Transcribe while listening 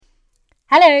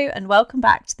Hello and welcome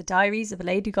back to the Diaries of a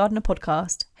Lady Gardener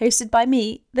podcast, hosted by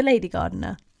me, the Lady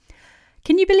Gardener.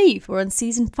 Can you believe we're on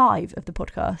season 5 of the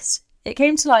podcast? It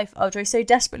came to life after I so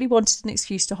desperately wanted an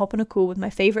excuse to hop on a call with my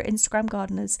favourite Instagram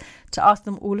gardeners to ask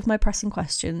them all of my pressing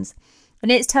questions.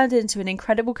 And it's turned into an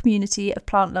incredible community of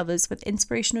plant lovers with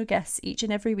inspirational guests each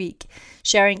and every week,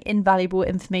 sharing invaluable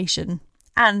information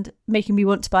and making me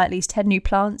want to buy at least 10 new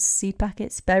plants, seed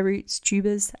packets, bare roots,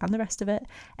 tubers, and the rest of it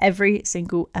every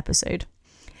single episode.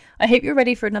 I hope you're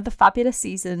ready for another fabulous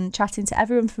season, chatting to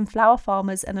everyone from flower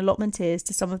farmers and allotmenteers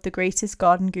to some of the greatest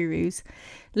garden gurus,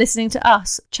 listening to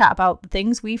us chat about the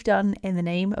things we've done in the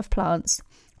name of plants,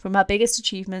 from our biggest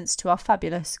achievements to our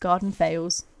fabulous garden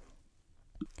fails.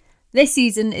 This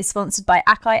season is sponsored by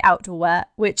Akai Outdoor Wear,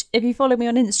 which, if you follow me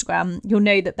on Instagram, you'll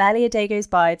know that barely a day goes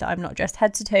by that I'm not dressed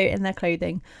head to toe in their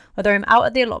clothing, whether I'm out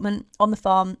at the allotment, on the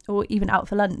farm, or even out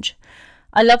for lunch.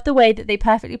 I love the way that they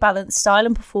perfectly balance style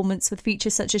and performance with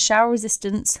features such as shower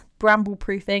resistance, bramble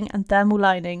proofing and thermal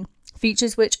lining,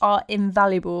 features which are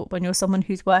invaluable when you're someone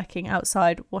who's working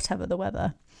outside whatever the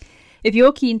weather. If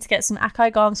you're keen to get some Akai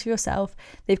garms for yourself,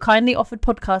 they've kindly offered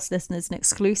podcast listeners an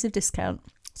exclusive discount.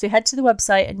 So head to the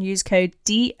website and use code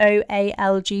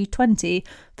DOALG20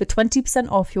 for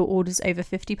 20% off your orders over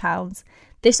 £50.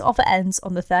 This offer ends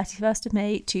on the 31st of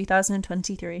May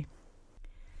 2023.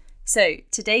 So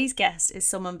today's guest is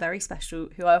someone very special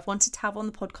who I've wanted to have on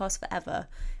the podcast forever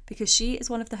because she is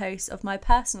one of the hosts of my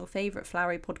personal favourite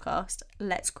flowery podcast,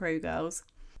 Let's Grow Girls.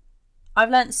 I've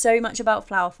learnt so much about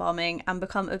flower farming and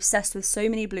become obsessed with so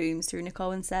many blooms through Nicole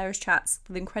and Sarah's chats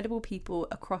with incredible people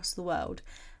across the world.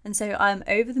 And so I am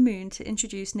over the moon to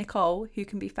introduce Nicole, who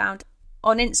can be found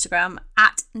on Instagram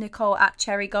at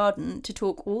Nicole@CherryGarden, to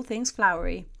talk all things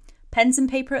flowery. Pens and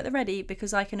paper at the ready,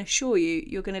 because I can assure you,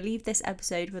 you're going to leave this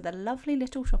episode with a lovely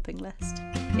little shopping list.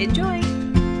 Enjoy!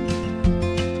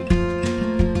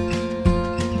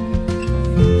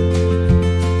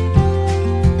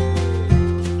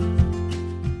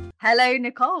 Hello,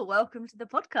 Nicole. Welcome to the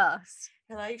podcast.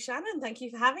 Hello, Shannon. Thank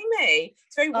you for having me.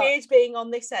 It's very weird being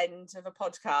on this end of a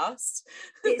podcast.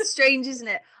 It's strange, isn't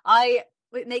it?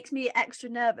 It makes me extra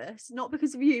nervous, not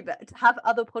because of you, but to have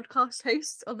other podcast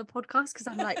hosts on the podcast, because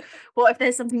I'm like, what if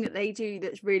there's something that they do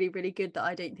that's really, really good that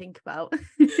I don't think about?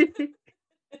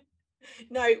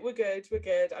 No, we're good.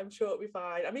 I'm sure it'll be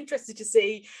fine. I'm interested to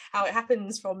see how it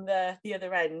happens from the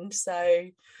other end. So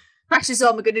pressure's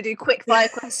on. We're going to do quick fire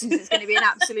questions. It's going to be an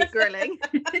absolute grilling.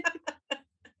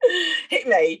 Hit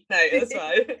me. No, that's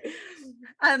fine.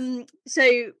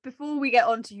 So before we get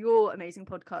on to your amazing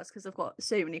podcast, because I've got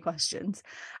so many questions,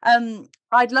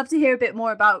 I'd love to hear a bit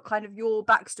more about kind of your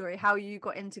backstory, how you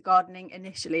got into gardening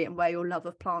initially and where your love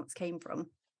of plants came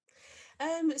from.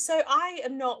 So I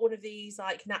am not one of these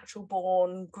like natural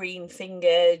born green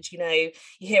fingered, you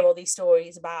hear all these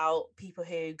stories about people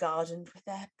who gardened with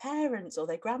their parents or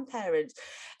their grandparents.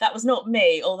 That was not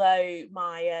me, although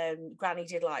my granny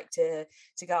did like to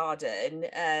garden.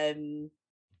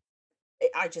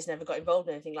 I just never got involved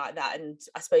in anything like that. And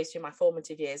I suppose through my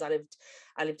formative years, I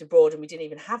lived abroad and we didn't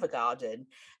even have a garden.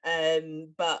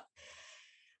 But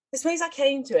I suppose I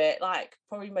came to it like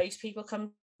probably most people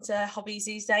come to hobbies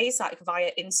these days, like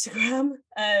via Instagram.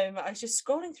 I was just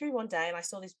scrolling through one day and I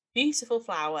saw this beautiful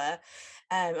flower,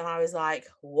 and I was like,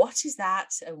 what is that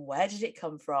and where did it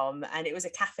come from? And it was a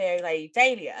cafe au lait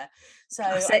dahlia. So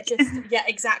Classic. yeah,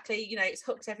 exactly, it's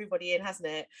hooked everybody in, hasn't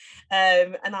it?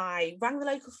 And I rang the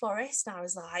local florist and I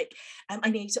was like, I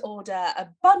need to order a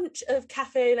bunch of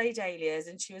cafe au lait dahlias.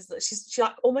 And she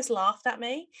like almost laughed at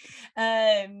me,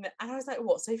 and I was like,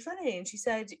 what's so funny? And she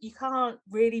said, you can't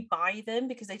really buy them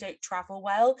because they don't travel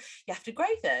well, you have to grow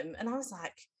them. And I was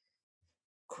like,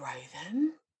 grow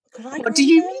them? Could I? What do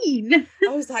you mean?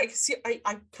 I was like,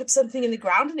 I put something in the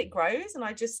ground and it grows, and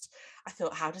I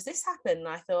thought, how does this happen? And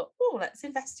I thought, oh, let's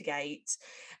investigate.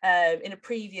 In a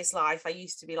previous life, I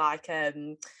used to be like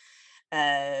a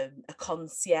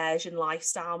concierge and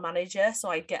lifestyle manager, so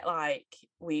I'd get like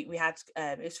we had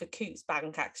it was for Coutts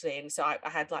Bank actually, and so I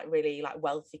had like really like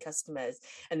wealthy customers,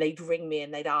 and they'd ring me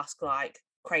and they'd ask like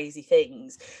crazy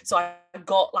things. So I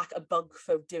got like a bug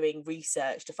for doing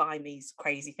research to find these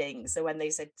crazy things. So when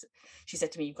she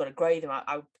said to me, you've got to grow them,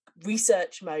 I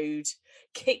research mode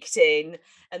kicked in,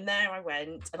 and there I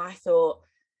went, and I thought,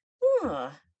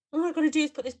 all I've got to do is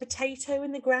put this potato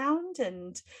in the ground,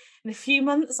 and in a few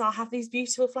months I'll have these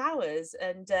beautiful flowers.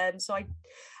 And so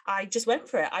I just went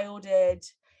for it. I ordered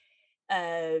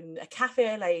a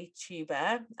cafe au lait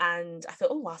tuber, and I thought,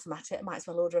 oh, whilst I'm at it, I might as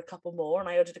well order a couple more. And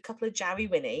I ordered a couple of Jowie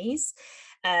Winnies,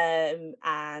 and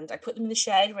I put them in the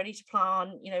shed ready to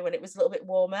plant, you know, when it was a little bit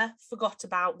warmer. Forgot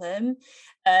about them,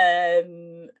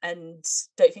 and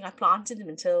don't think I planted them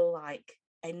until like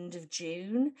end of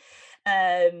June.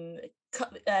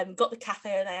 Got the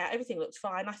cafe au lait out, everything looked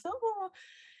fine. I thought, oh,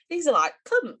 these are like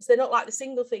clumps. They're not like the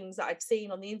single things that I'd seen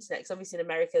on the internet. Because obviously in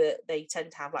America, they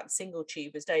tend to have like single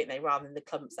tubers, don't they, rather than the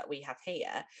clumps that we have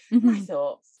here. And I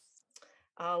thought,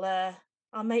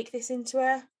 I'll make this into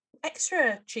a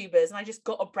extra tubers. And I just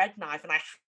got a bread knife and I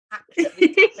hacked at the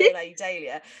cafe au lait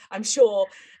dahlia. I'm sure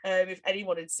if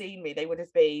anyone had seen me, they would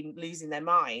have been losing their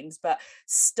minds. But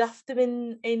stuffed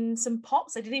them in some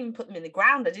pots. I didn't even put them in the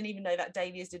ground. I didn't even know that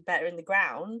dahlias did better in the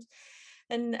ground.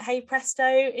 And hey presto,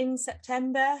 in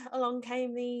September along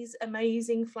came these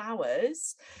amazing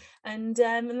flowers, and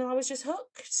then I was just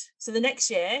hooked. So the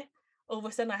next year, all of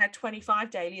a sudden I had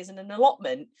 25 dahlias and an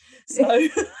allotment. So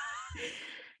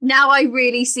now I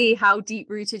really see how deep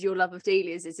rooted your love of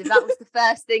dahlias is. If that was the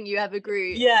first thing you ever grew,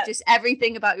 yeah, just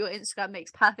everything about your Instagram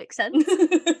makes perfect sense.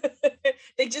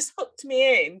 They just hooked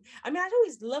me in. I mean, I'd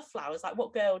always love flowers. Like,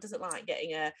 what girl doesn't like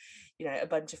getting a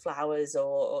bunch of flowers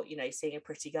or seeing a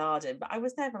pretty garden? But I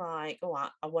was never like, oh,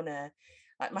 I want to.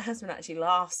 Like, my husband actually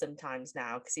laughs sometimes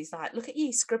now because he's like, look at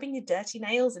you scrubbing your dirty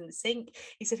nails in the sink.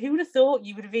 He said, who would have thought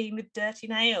you would have been with dirty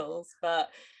nails? But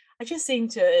I just seem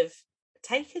to have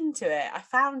taken to it. I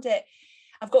found it.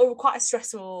 I've got quite a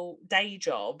stressful day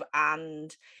job,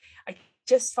 and I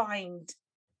just find,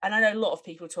 and I know a lot of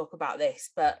people talk about this,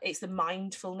 but it's the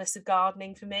mindfulness of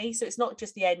gardening for me. So it's not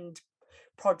just the end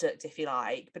product, if you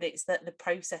like, but it's the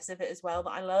process of it as well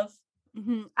that I love.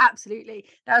 Absolutely.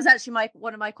 That was actually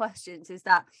one of my questions, is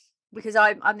that because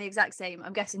I'm the exact same.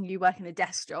 I'm guessing you work in a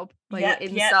desk job where you're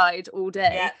inside all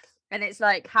day. And it's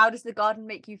like, how does the garden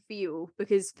make you feel?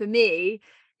 Because for me,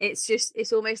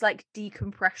 it's almost like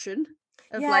decompression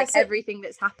of everything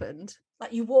that's happened.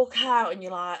 Like, you walk out and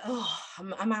you're like, oh,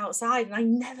 I'm outside. And I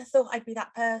never thought I'd be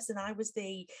that person. I was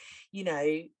the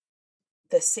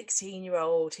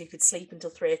 16-year-old who could sleep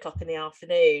until 3:00 in the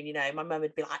afternoon. My mum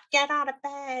would be like, get out of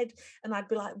bed. And I'd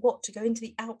be like, what, to go into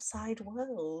the outside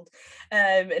world?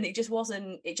 And it just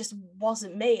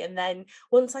wasn't me. And then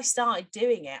once I started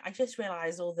doing it, I just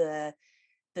realized all the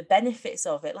benefits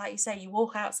of it. Like you say, you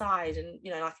walk outside and,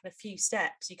 like in a few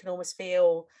steps, you can almost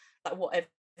feel like whatever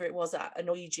it was that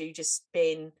annoyed you just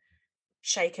being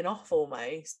shaken off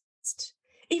almost.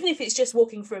 Even if it's just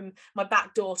walking from my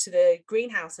back door to the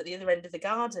greenhouse at the other end of the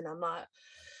garden, I'm like,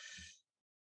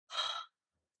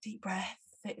 deep breath,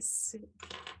 it's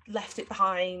left it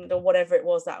behind, or whatever it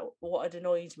was what had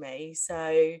annoyed me.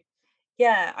 So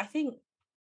yeah, I think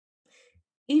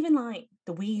even like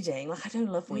the weeding, like I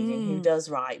don't love weeding, who does,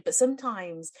 right? But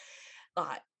sometimes,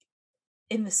 like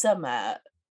in the summer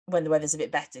when the weather's a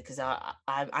bit better, because I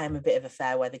am a bit of a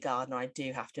fair weather gardener, I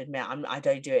do have to admit, I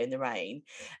don't do it in the rain.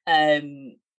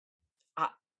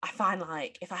 I find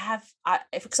like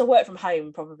because I work from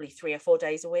home probably 3 or 4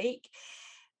 days a week,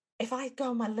 if I go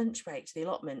on my lunch break to the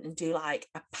allotment and do like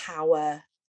a power,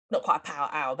 not quite a power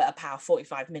hour, but a power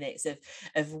 45 minutes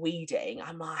of weeding,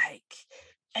 I'm like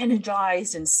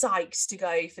energized and psyched to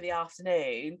go for the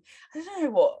afternoon. I don't know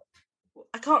what,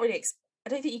 I can't really I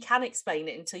don't think you can explain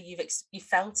it until you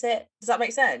felt it. Does that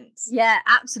make sense? Yeah,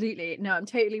 absolutely. No, I'm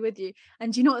totally with you.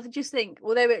 And do you know what I just think?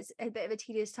 Although it's a bit of a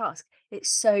tedious task,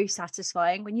 it's so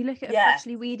satisfying when you look at a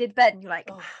freshly weeded bed and you're like,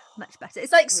 much better.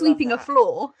 It's like sweeping a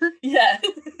floor. Yeah.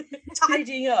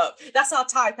 Tidying up. That's our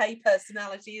type A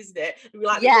personality, isn't it? We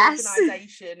like the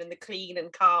organisation and the clean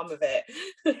and calm of it.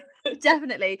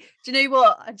 Definitely. Do you know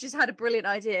what? I just had a brilliant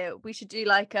idea. We should do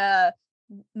like a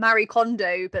Marie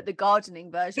Kondo, but the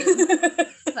gardening version.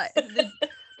 Like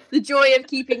the joy of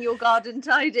keeping your garden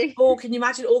tidy. Oh, can you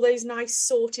imagine all those nice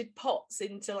sorted pots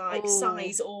into like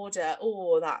size order?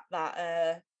 Oh, that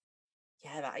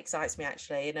excites me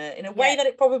actually in a way that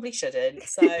it probably shouldn't.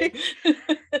 So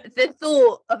the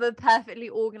thought of a perfectly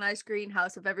organized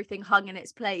greenhouse of everything hung in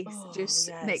its place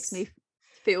makes me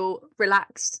feel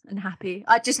relaxed and happy.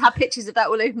 I just have pictures of that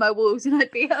all over my walls and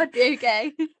I'd be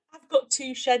okay. I've got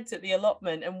 2 sheds at the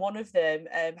allotment, and one of them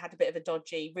had a bit of a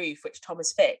dodgy roof, which Tom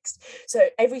has fixed. So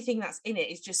everything that's in it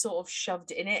is just sort of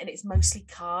shoved in it, and it's mostly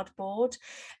cardboard.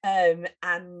 And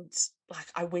like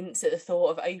I wince at the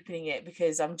thought of opening it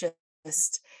because I'm just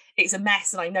it's a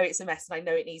mess, and I know it's a mess, and I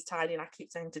know it needs tidying. And I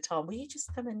keep saying to Tom, will you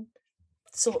just come and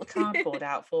sort the cardboard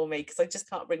out for me, because I just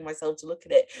can't bring myself to look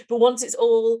at it. But once it's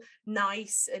all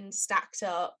nice and stacked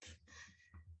up,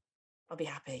 I'll be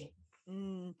happy.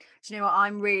 Do you know what?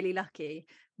 I'm really lucky.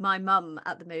 My mum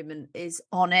at the moment is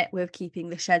on it with keeping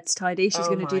the sheds tidy. She's Oh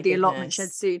going to do my the allotment shed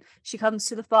goodness. soon. She comes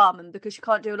to the farm, and because she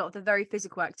can't do a lot of the very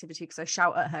physical activity, because I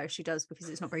shout at her if she does, because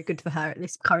it's not very good for her at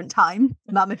this current time.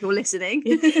 Mum, if you're listening.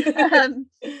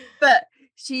 But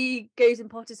she goes and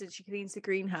potters and she cleans the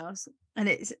greenhouse, and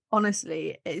it's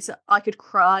honestly, I could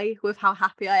cry with how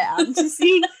happy I am to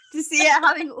see it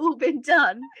having all been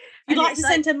done. If you'd And like it's to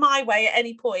send her my way at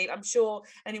any point, I'm sure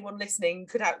anyone listening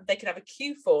could have a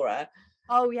queue for her.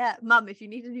 oh yeah, mum, if you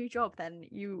need a new job, then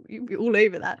you'll be all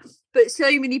over that. But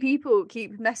so many people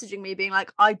keep messaging me being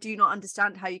like, I do not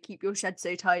understand how you keep your shed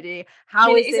so tidy.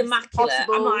 How is it is this immaculate.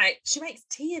 possible? I'm like, she makes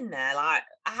tea in there. Like,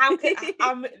 how could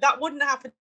that wouldn't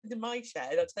happen in my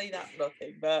shed, I'll tell you that for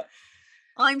nothing. But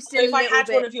I'm still if a I little had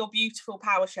bit... one of your beautiful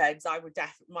power sheds, I would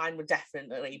mine would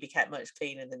definitely be kept much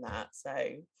cleaner than that. So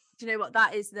do you know what,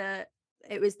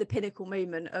 it was the pinnacle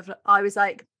moment of, I was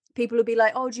like, people would be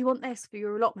like, oh, do you want this for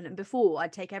your allotment? And before,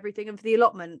 I'd take everything, and for the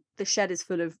allotment, the shed is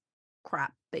full of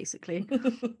crap, basically.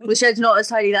 The shed's not as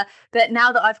tidy there. But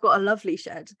now that I've got a lovely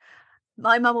shed,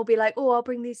 my mum will be like, oh, I'll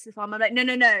bring these to the farm. I'm like,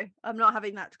 no, I'm not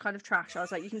having that kind of trash. I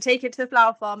was like, you can take it to the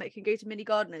flower farm, it can go to Mini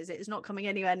Gardeners, it is not coming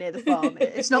anywhere near the farm.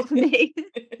 It's not for me.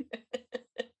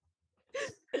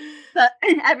 But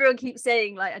everyone keeps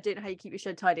saying, like, I don't know how you keep your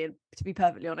shed tidy, and to be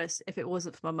perfectly honest, if it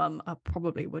wasn't for my mum, I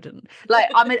probably wouldn't. Like,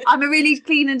 I'm a really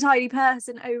clean and tidy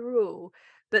person overall,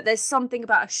 but there's something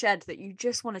about a shed that you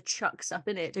just want to chuck stuff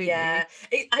in it, don't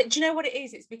you? Do you know what it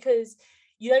is? It's because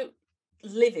you don't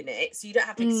live in it, so you don't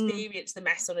have to experience the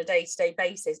mess on a day-to-day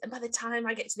basis. And by the time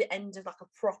I get to the end of like a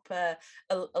proper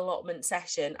allotment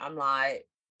session, I'm like,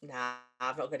 nah,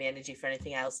 I've not got any energy for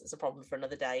anything else. It's a problem for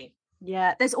another day.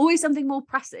 Yeah, there's always something more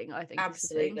pressing, I think.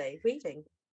 Absolutely. Reading.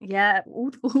 Yeah,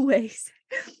 always.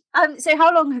 So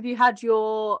how long have you had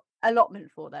your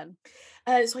allotment for then?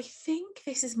 So I think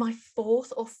this is my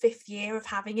 4th or 5th year of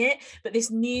having it, but this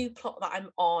new plot that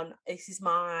I'm on, this is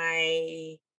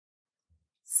my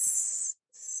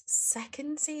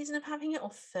second season of having it,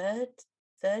 or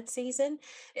third season.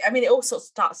 I mean, it all sort of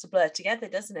starts to blur together,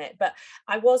 doesn't it? But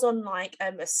I was on like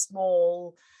a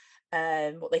small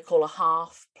what they call a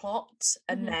half plot,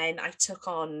 and then I took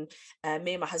on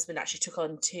me and my husband actually took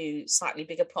on 2 slightly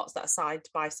bigger plots that are side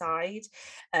by side.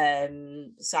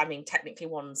 So I mean, technically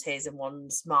one's his and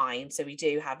one's mine, so we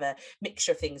do have a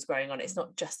mixture of things growing on. It's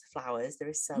not just the flowers, there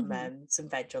is some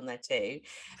veg on there too,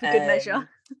 For good measure.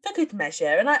 for good measure.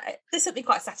 And there's something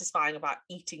quite satisfying about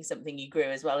eating something you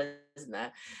grew as well, isn't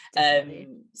there?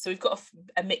 So we've got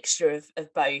a mixture of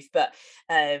both, but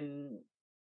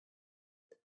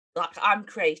like, I'm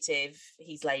creative,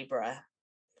 he's labourer.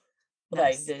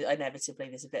 Nice. Although inevitably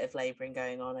there's a bit of labouring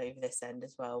going on over this end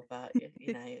as well, but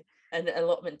you know, and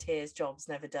allotment tiers jobs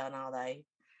never done, are they?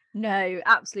 No,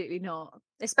 absolutely not.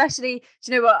 Especially,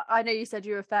 do you know what? I know you said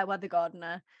you're a fair weather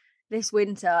gardener. This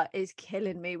winter is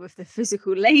killing me with the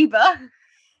physical labour.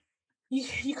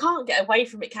 You can't get away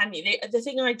from it, can you? The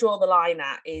thing I draw the line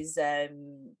at is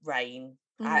rain.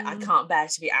 I can't bear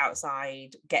to be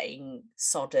outside getting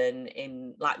sodden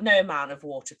in like no amount of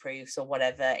waterproofs or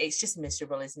whatever. It's just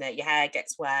miserable, isn't it? Your hair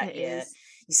gets wet, your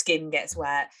skin gets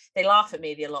wet. They laugh at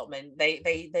me, the allotment.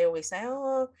 They always say,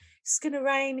 oh, it's gonna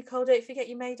rain, Nicole, don't forget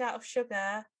you're made out of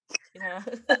sugar, you know.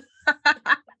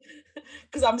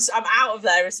 Because I'm out of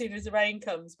there as soon as the rain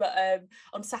comes. But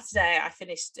on Saturday I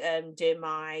finished doing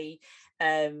my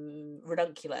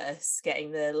ranunculus,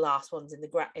 getting the last ones in the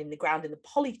ground in the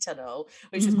polytunnel,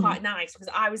 which was quite nice because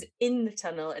I was in the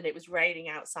tunnel and it was raining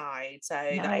outside, so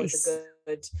that was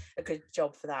a good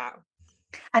job for that.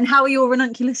 And how are your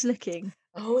ranunculus looking?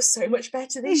 Oh, so much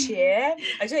better this year.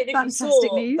 I don't know if you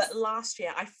saw, but last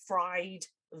year I fried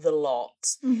the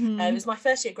lot. It was my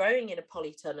first year growing in a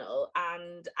polytunnel,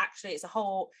 and actually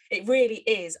it really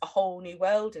is a whole new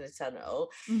world in a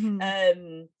tunnel.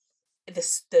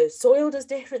 The soil does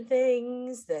different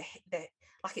things. The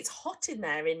like, it's hot in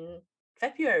there in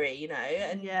February, you know,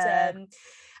 and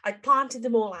I planted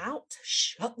them all out,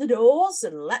 shut the doors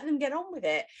and let them get on with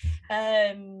it.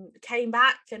 Came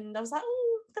back and I was like,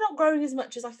 oh, they're not growing as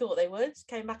much as I thought they would.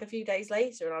 Came back a few days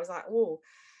later and I was like, oh,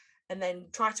 and then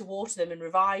try to water them and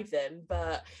revive them.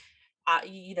 But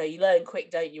you know, you learn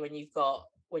quick, don't you, when you've got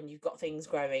things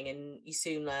growing, and you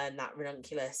soon learn that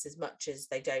ranunculus, as much as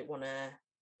they don't want to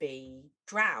be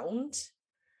drowned,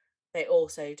 they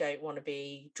also don't want to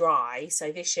be dry.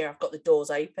 So this year I've got the doors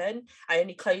open. I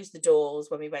only closed the doors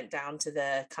when we went down to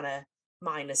the kind of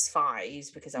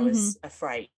 -5s because I was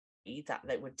afraid that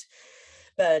they would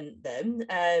burn them.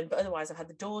 But otherwise I've had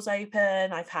the doors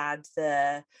open. I've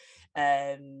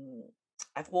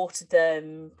watered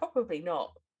them, probably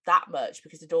not that much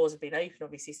because the doors have been open,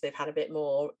 obviously, so they've had a bit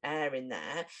more air in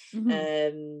there.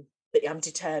 But I'm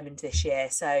determined this year,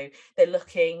 so they're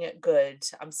looking good.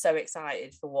 I'm so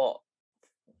excited for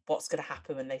what's going to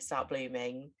happen when they start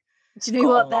blooming. Do you know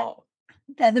what?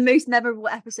 They're the most memorable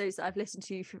episodes that I've listened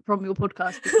to from your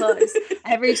podcast, because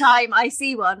every time I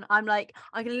see one, I'm like,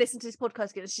 I'm going to listen to this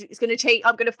podcast. It's going to change.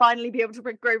 I'm going to finally be able to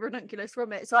grow ranunculus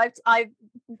from it. So I've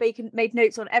made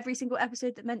notes on every single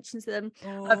episode that mentions them.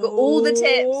 I've got all the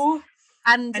tips.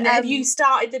 And have you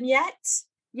started them yet?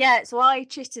 Yeah, so I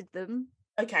chitted them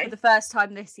for the first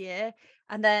time this year,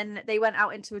 and then they went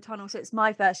out into a tunnel, so it's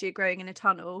my first year growing in a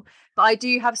tunnel. But I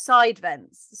do have side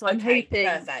vents, so I'm hoping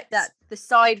that the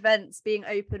side vents being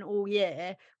open all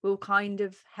year will kind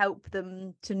of help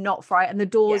them to not fry. And the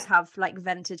doors have like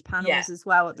vented panels as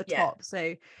well at the top,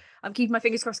 so I'm keeping my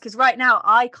fingers crossed, because right now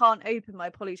I can't open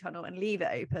my polytunnel and leave it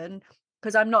open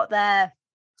because I'm not there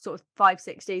sort of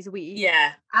 5-6 days a week,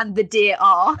 and the deer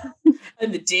are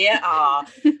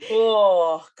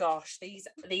oh gosh, these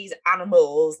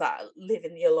animals that live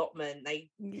in the allotment, I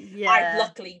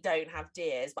luckily don't have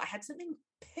deers, but I had something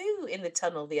poo in the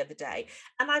tunnel the other day,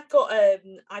 and I've got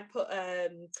I put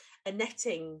a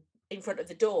netting in front of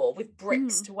the door with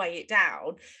bricks to weigh it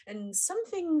down, and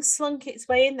something slunk its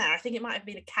way in there. I think it might have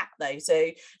been a cat though,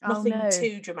 so nothing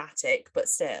too dramatic, but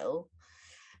still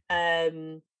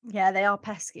yeah, they are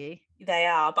pesky. They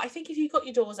are, but I think if you've got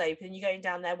your doors open and you're going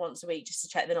down there once a week just to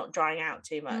check they're not drying out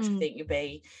too much, I think you'll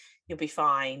be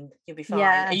fine. You'll be fine.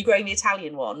 Yeah. Are you growing the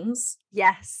Italian ones?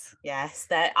 Yes.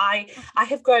 I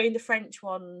have grown the French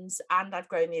ones and I've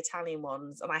grown the Italian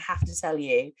ones, and I have to tell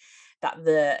you that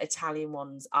the Italian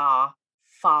ones are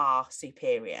far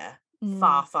superior.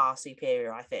 Far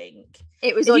superior, I think.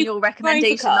 It was on your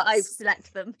recommendation that I've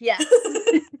selected them. Yes.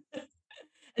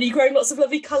 And you growing lots of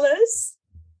lovely colours?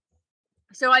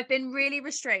 So I've been really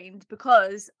restrained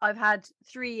because I've had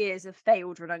 3 years of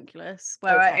failed ranunculus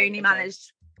where I only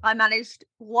managed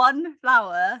one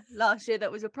flower last year that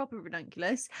was a proper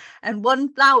ranunculus, and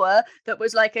one flower that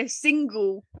was like a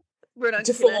single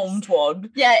ranunculus. Deformed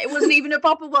one. Yeah, it wasn't even a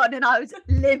proper one, and I was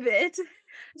livid.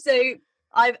 So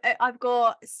I've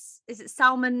got, is it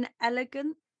Salmon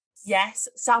elegant? Yes,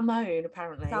 Salmone,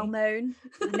 apparently. Salmone.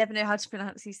 I never know how to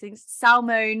pronounce these things.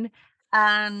 Salmone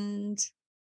and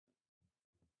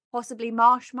possibly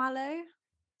Marshmallow.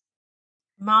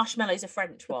 Marshmallow's a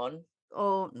French one.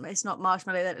 Or it's not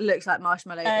Marshmallow. It looks like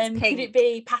Marshmallow. It's pink. Could it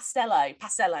be Pastello?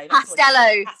 Pastello.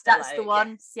 That's the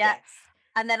one. Yes.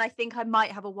 And then I think I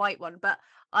might have a white one. But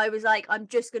I was like, I'm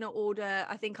just going to order.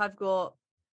 I think I've got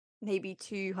maybe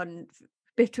 200,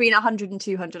 between 100 and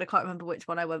 200. I can't remember which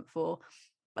one I went for.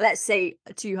 Let's say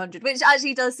 200, which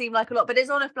actually does seem like a lot, but it's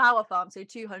on a flower farm, so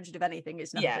 200 of anything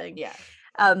is nothing.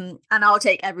 And I'll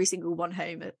take every single one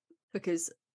home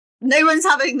because no one's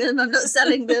having them. I'm not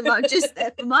selling them. I'm just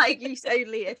there for my use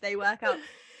only if they work out.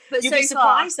 But you'll be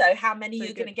surprised though how many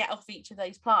you're going to get off each of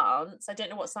those plants. I don't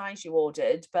know what size you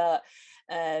ordered, but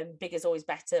bigger's always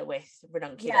better with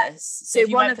ranunculus. So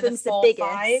one of them's the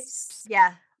biggest.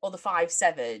 Or the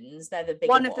 5-7s, they're the bigger ones.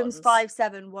 One of ones. them's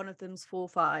 5-7, one of them's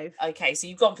 4-5. Okay, so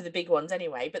you've gone for the big ones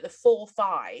anyway, but the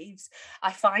 4-5s,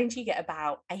 I find you get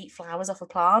about 8 flowers off a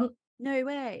plant. No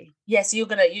way. Yeah, so you're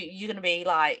gonna be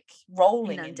like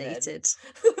rolling inundated.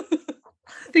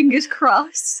 Fingers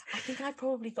crossed. I think I've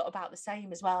probably got about the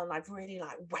same as well, and I've really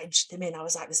like wedged them in. I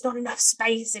was like, there's not enough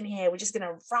space in here. We're just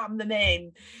gonna ram them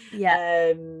in.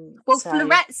 Yeah.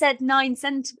 Florette said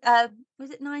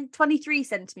 23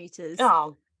 centimeters.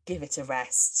 Oh, give it a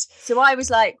rest. So I was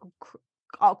like,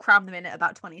 I'll cram them in at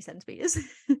about 20 centimeters.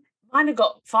 Mine have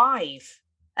got 5.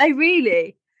 Oh,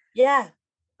 really? Yeah.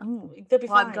 Oh, they'll be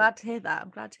fine. I'm glad to hear that.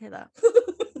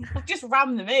 I've just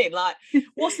rammed them in. Like,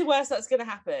 what's the worst that's going to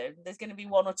happen? There's going to be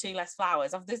 1 or 2 less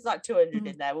flowers. There's like 200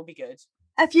 in there. We'll be good.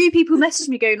 A few people messaged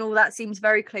me going, "Oh, that seems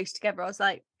very close together." I was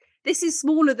like, "This is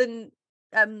smaller than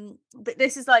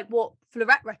this is like what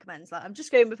Florette recommends." Like, I'm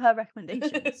just going with her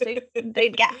recommendations. Don't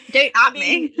at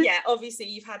me. Yeah, obviously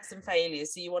you've had some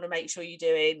failures, so you want to make sure you're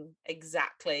doing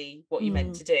exactly what you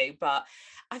meant to do. But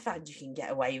I found you can get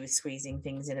away with squeezing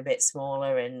things in a bit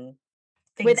smaller and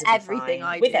with everything.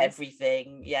 With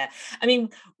everything, yeah. I mean,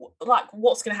 like,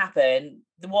 what's going to happen?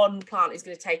 The one plant is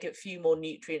going to take a few more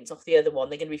nutrients off the other one.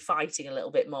 They're going to be fighting a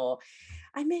little bit more.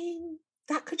 I mean,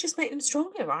 that could just make them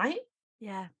stronger, right?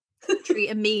 Yeah. Treat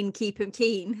them mean, keep them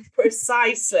keen.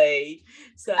 Precisely.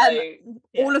 So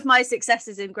all of my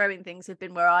successes in growing things have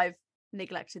been where I've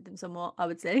neglected them somewhat, I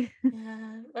would say.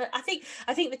 Yeah. I think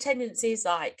the tendency is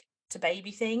like to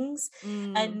baby things,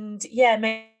 and yeah,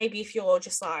 maybe if you're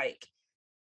just like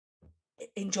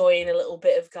enjoying a little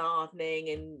bit of gardening,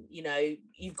 and you know,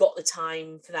 you've got the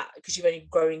time for that because you're only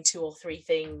growing 2 or 3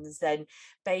 things, then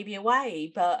baby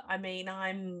away. But I mean,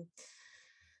 I've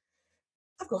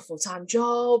got a full-time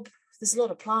job, there's a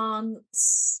lot of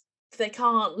plants, if they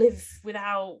can't live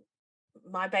without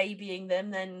my babying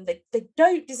them, then they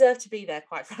don't deserve to be there,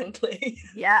 quite frankly.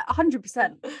 Yeah,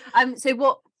 100%. So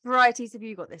what varieties have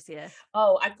you got this year?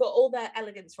 Oh, I've got all their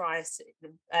elegance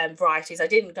varieties. I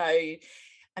didn't go,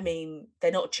 I mean,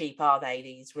 they're not cheap, are they,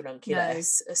 these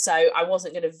ranunculus? No. So I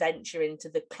wasn't going to venture into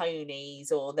the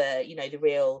clonies or the, you know, the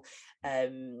real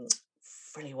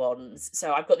frilly ones.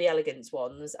 So I've got the elegance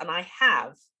ones, and I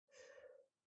have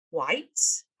white.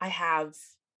 I have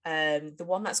the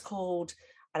one that's called,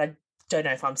 and I don't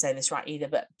know if I'm saying this right either,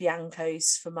 but Bianco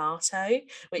Sfumato,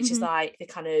 which is like the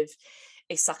kind of,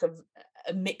 it's like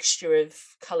a mixture of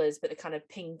colours, but the kind of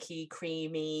pinky,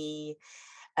 creamy,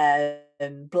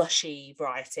 blushy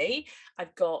variety.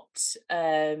 I've got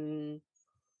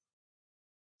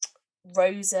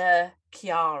Rosa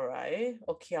Chiara.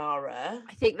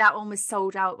 I think that one was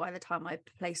sold out by the time I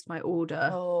placed my order.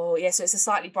 Oh yeah, so it's a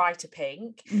slightly brighter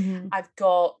pink. I've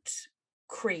got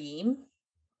Cream,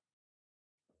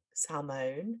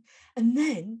 Salmone, and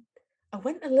then I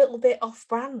went a little bit off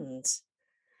brand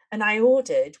and I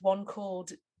ordered one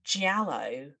called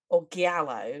Giallo or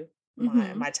Giallo.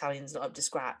 My Italian's not up to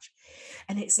scratch,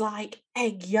 and it's like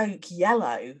egg yolk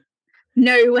yellow.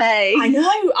 No way. I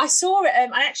know, I saw it.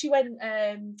 I actually went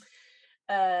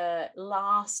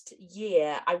last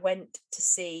year. I went to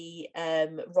see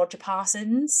Roger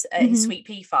Parsons at his Sweet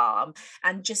Pea farm,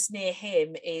 and just near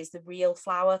him is the Real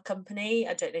Flower Company.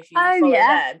 I don't know if you follow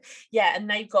them. Yeah, and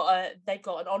they've got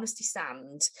an honesty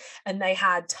stand, and they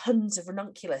had tons of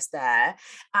ranunculus there,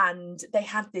 and they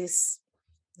had the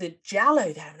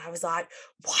Giallo there, and I was like,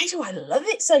 why do I love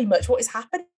it so much? What is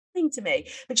happening to me?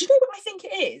 But you know what I think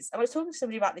it is, and I was talking to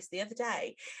somebody about this the other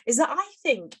day, is that I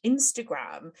think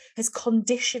Instagram has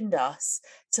conditioned us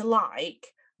to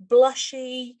like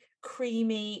blushy,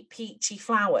 creamy, peachy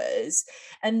flowers,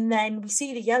 and then we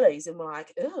see the yellows and we're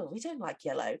like, oh, we don't like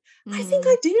yellow. I think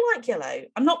I do like yellow.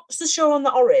 I'm not so sure on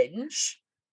the orange,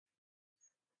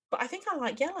 but I think I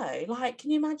like yellow. Like, can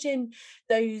you imagine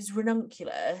those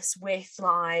ranunculus with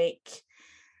like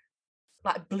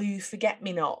blue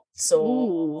forget-me-nots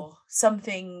or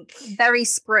something very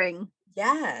spring?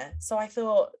 Yeah, so I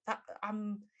thought that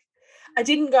I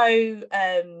didn't go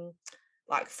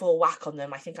like full whack on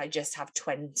them. I think I just have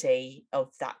 20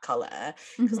 of that color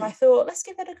because I thought, let's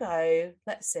give it a go,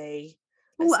 let's see.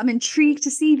 Oh, I'm intrigued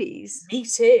to see these. Me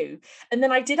too. And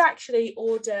then I did actually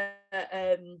order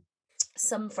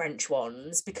some French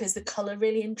ones because the color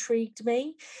really intrigued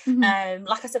me.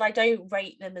 Like I said, I don't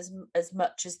rate them as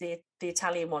much as the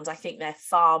Italian ones. I think they're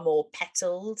far more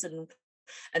petals and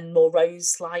more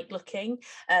rose-like looking.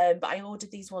 But I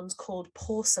ordered these ones called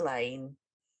Porcelain.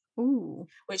 Ooh.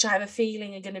 Which I have a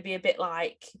feeling are going to be a bit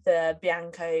like the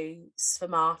Bianco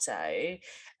Sfumato.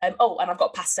 Oh, and I've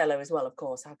got Pastello as well, of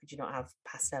course. How could you not have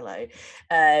Pastello?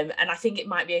 And I think it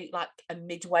might be like a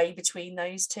midway between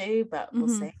those two, but we'll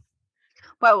see.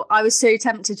 Well, I was so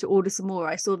tempted to order some more.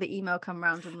 I saw the email come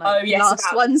around and like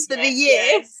last ones for the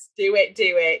year. Yes, do it.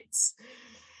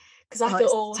 Because I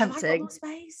thought, have I got more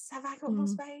space? More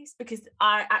space? Because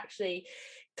I actually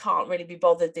can't really be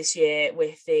bothered this year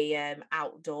with the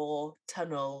outdoor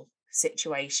tunnel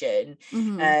situation.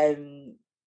 It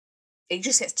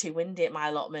just gets too windy at my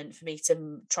allotment for me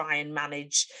to try and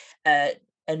manage a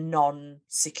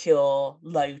non-secure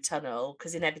low tunnel,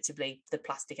 because inevitably the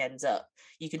plastic ends up.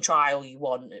 You can try all you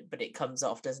want, but it comes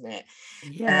off, doesn't it?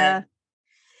 Yeah.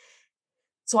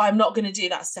 So I'm not going to do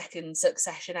that second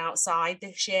succession outside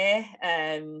this year.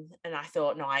 And I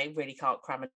thought, no, I really can't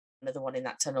cram another one in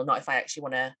that tunnel. Not if I actually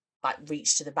want to like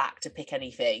reach to the back to pick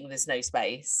anything. There's no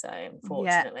space. So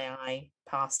unfortunately, I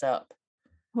passed up.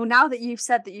 Well, now that you've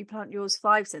said that you plant yours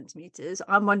 5 centimeters,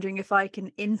 I'm wondering if I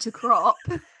can intercrop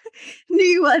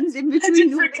new ones in between.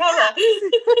 Different colour.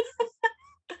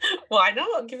 Why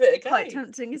not? Give it a go. Quite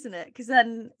tempting, isn't it? Because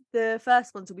then the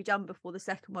first ones will be done before the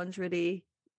second ones really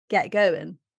get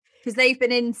going. Because they've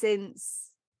been in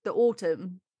since the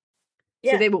autumn.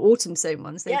 Yeah. So they were autumn sown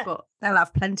ones. They'll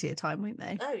have plenty of time, won't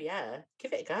they? Oh yeah.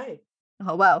 Give it a go.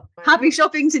 Oh well. Happy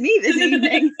shopping to me this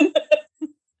evening.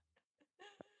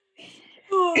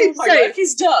 Oh, my work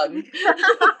is done.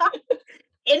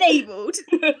 Enabled.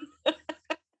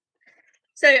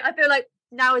 So I feel like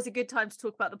now is a good time to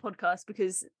talk about the podcast,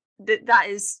 because that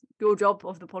is your job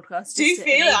of the podcast. Do you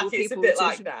feel like it's a bit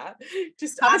like that?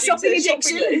 Just have a shopping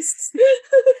addiction.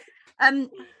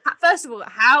 First of all,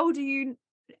 how do you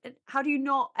how do you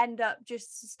not end up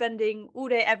just spending all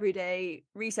day every day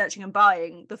researching and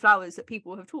buying the flowers that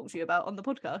people have talked to you about on the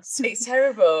podcast? It's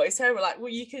terrible. It's terrible. Like,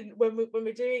 well, you can when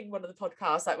we're doing one of the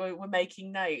podcasts, like we're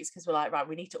making notes because we're like, right,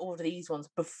 we need to order these ones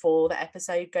before the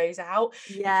episode goes out,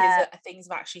 because things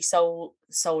have actually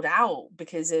sold out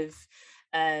because of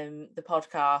the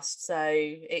podcast. So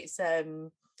it's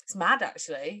mad,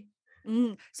 actually.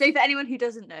 So for anyone who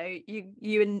doesn't know,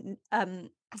 you and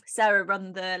Sarah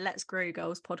run the Let's Grow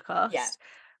Girls podcast,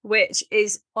 which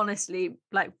is honestly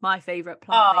like my favorite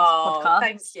plant-based podcast.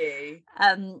 Thank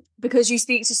you. Because you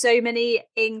speak to so many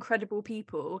incredible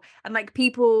people, and like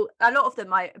people, a lot of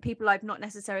them people I've not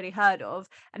necessarily heard of,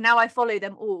 and now I follow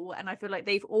them all, and I feel like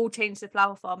they've all changed the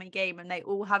flower farming game, and they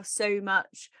all have so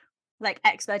much like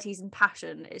expertise and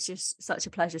passion. It's just such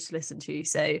a pleasure to listen to.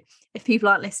 So if people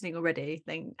aren't listening already,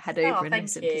 then head over and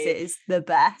listen, because it is the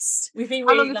best. We've been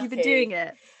How really long have lucky. you been doing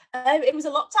it? It was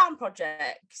a lockdown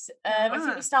project. I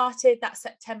think we started that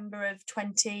September of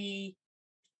 2020.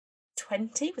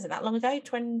 Was it that long ago?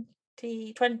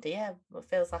 2020, yeah. It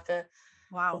feels like a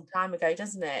long time ago,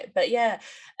 doesn't it? But yeah,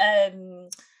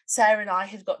 Sarah and I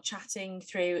had got chatting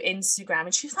through Instagram,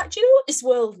 and she was like, do you know what this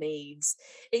world needs?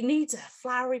 It needs a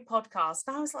flowery podcast.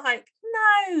 And I was like,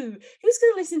 no, who's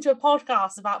going to listen to a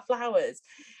podcast about flowers?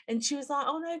 And she was like,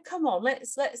 oh no, come on,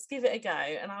 let's give it a go.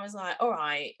 And I was like, all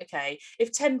right, okay,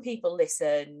 if 10 people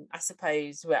listen, I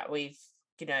suppose we've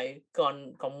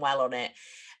gone well on it.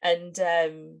 And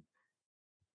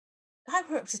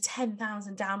we're up to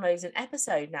 10,000 downloads an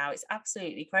episode now. It's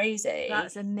absolutely crazy.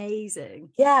 That's amazing.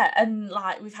 Yeah, and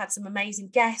like we've had some amazing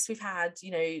guests. We've had,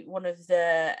 one of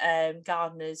the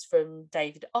gardeners from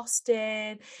David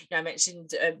Austin. I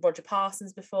mentioned Roger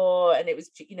Parsons before, and it was,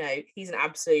 he's an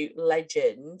absolute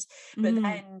legend. But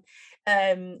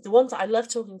then the ones that I love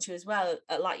talking to as well,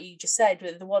 like you just said,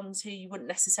 were the ones who you wouldn't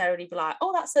necessarily be like,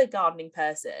 oh, that's a gardening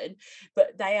person,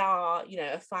 but they are,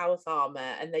 a flower farmer,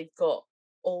 and they've got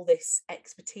all this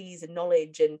expertise and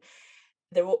knowledge, and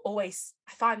they're always,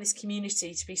 I find this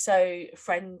community to be so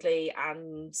friendly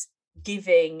and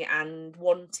giving and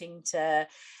wanting to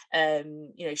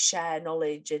share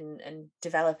knowledge and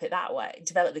develop it that way,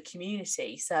 develop the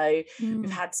community. So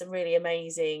we've had some really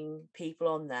amazing people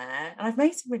on there, and I've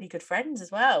made some really good friends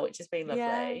as well, which has been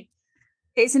lovely.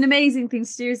 It's an amazing thing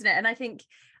to do, isn't it? And I think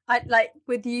I like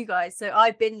with you guys, so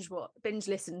I binge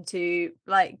listen to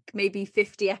like maybe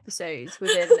 50 episodes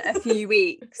within a few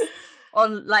weeks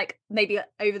on like maybe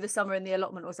over the summer in the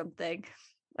allotment or something,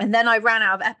 and then I ran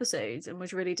out of episodes and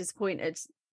was really disappointed.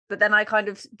 But then I kind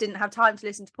of didn't have time to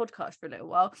listen to podcasts for a little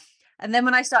while, and then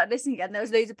when I started listening again, there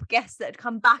was loads of guests that had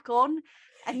come back on,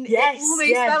 and it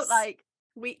almost felt like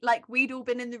we'd all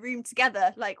been in the room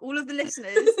together, like all of the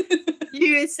listeners.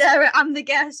 You and Sarah and the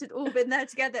guests had all been there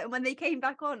together, and when they came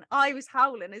back on, I was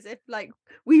howling as if like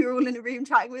we were all in a room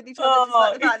chatting with each other, just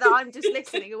like the fact that I'm just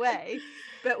listening away.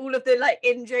 But all of the like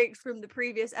in jokes from the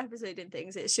previous episode and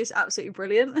things, it's just absolutely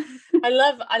brilliant. I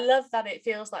love that it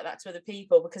feels like that to other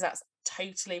people, because that's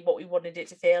totally what we wanted it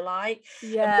to feel like.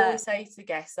 Yeah. And we always say to the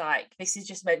guests, like, this is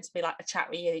just meant to be like a chat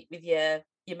with your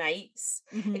mates,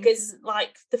 because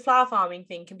like the flower farming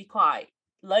thing can be quite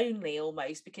lonely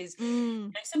almost, because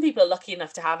some people are lucky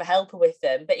enough to have a helper with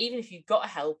them, but even if you've got a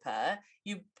helper,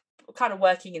 you're kind of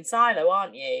working in silo,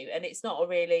 aren't you? And it's not a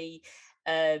really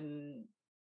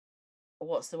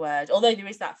what's the word, although there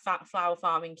is that flower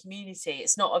farming community,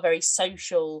 it's not a very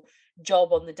social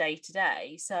job on the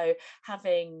day-to-day. So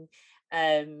having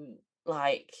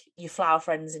like your flower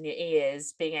friends in your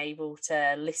ears, being able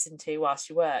to listen to whilst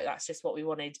you work, that's just what we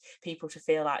wanted people to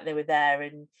feel like they were there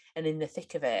and in the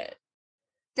thick of it.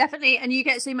 Definitely. And you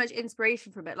get so much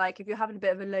inspiration from it. Like if you're having a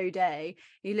bit of a low day,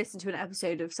 you listen to an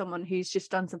episode of someone who's just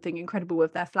done something incredible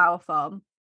with their flower farm.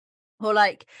 Or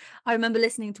like I remember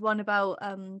listening to one about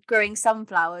growing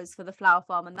sunflowers for the flower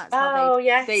farm, and that's how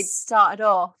they'd started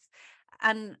off.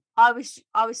 And I was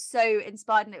so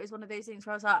inspired, and it was one of those things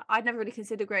where I was like, I'd never really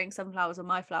considered growing sunflowers on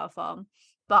my flower farm,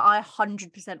 but I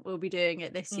 100% will be doing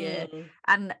it this year.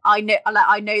 And I know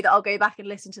that I'll go back and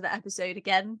listen to the episode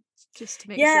again just to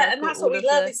make sure. Yeah, and that's what we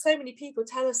love. It's so many people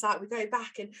tell us that we go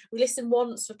back and we listen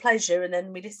once for pleasure, and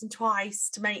then we listen twice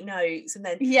to make notes, and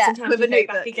then sometimes we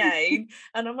go back again.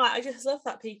 And I'm like, I just love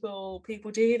that people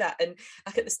do that. And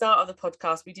like at the start of the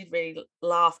podcast, we did really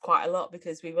laugh quite a lot,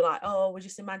 because we were like, oh, we're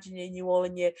just imagining you all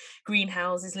in your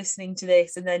greenhouses listening to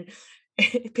this, and then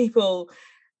people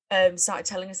started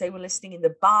telling us they were listening in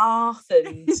the bath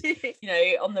and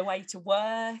on their way to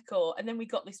work, and then we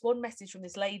got this one message from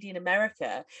this lady in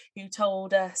America who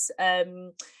told us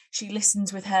she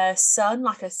listens with her son,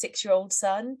 like a 6-year-old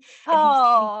son,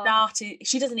 and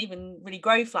she doesn't even really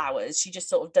grow flowers, she just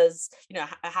sort of does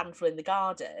a handful in the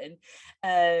garden,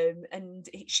 and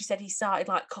she said he started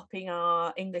like copying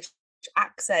our English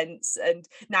accents, and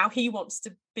now he wants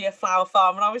to be a flower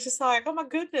farm, and I was just like, oh my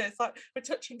goodness, like we're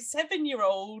touching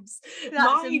 7-year-olds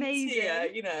minds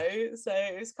here, so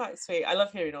it was quite sweet. I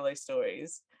love hearing all those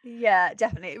stories. Yeah,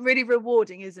 definitely. Really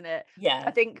rewarding, isn't it? Yeah,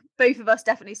 I think both of us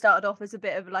definitely started off as a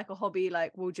bit of like a hobby,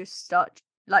 like we'll just start,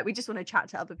 like we just want to chat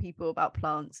to other people about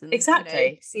plants and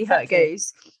see how it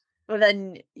goes. Well,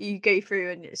 then you go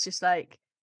through and it's just like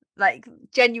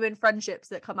genuine friendships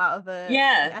that come out of an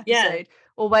episode,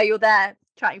 or where you're there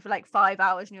chatting for like 5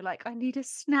 hours and you're like, I need a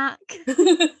snack.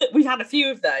 We've had a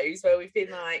few of those where we've been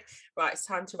like, right, it's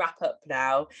time to wrap up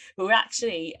now, but we're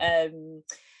actually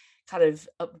kind of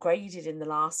upgraded in the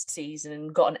last season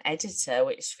and got an editor,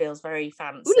 which feels very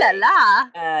fancy. Ooh la la.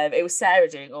 It was Sarah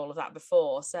doing all of that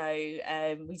before, so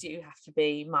we do have to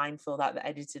be mindful that the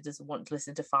editor doesn't want to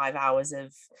listen to 5 hours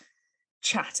of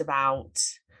chat about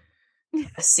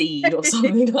a seed or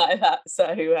something like that,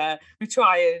 so we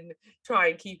try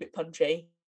and keep it punchy.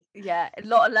 Yeah, a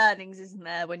lot of learnings, isn't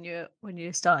there, when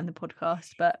you're starting the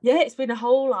podcast? But yeah, it's been a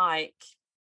whole I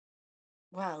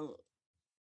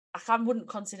wouldn't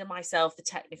consider myself the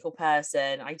technical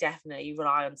person. I definitely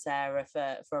rely on Sarah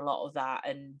for a lot of that,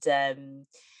 and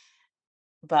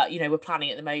but we're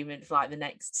planning at the moment for like the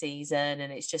next season,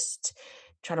 and it's just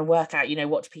trying to work out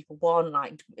what do people want,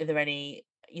 like are there any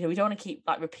we don't want to keep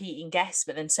like repeating guests,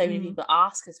 but then so many people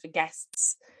ask us for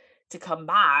guests to come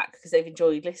back because they've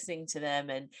enjoyed listening to them,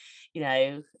 and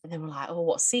and then we're like, oh,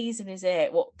 what season is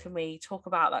it, what can we talk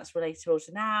about that's relatable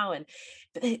to now?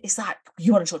 But it's like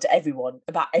you want to talk to everyone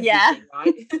about everything,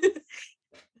 right?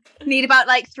 Need about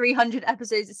like 300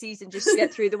 episodes a season just to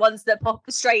get through the ones that pop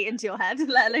straight into your head,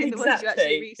 let alone the ones you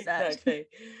actually research. Exactly.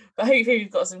 But hopefully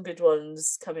we've got some good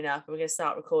ones coming up, and we're going to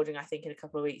start recording I think in a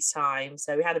couple of weeks time.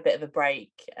 So we had a bit of a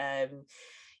break,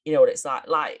 you know what it's like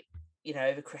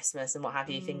over Christmas and what have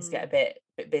you, things get a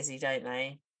bit busy, don't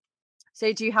they?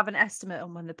 So do you have an estimate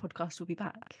on when the podcast will be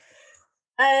back?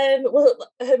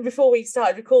 Before we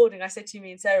started recording, I said to you,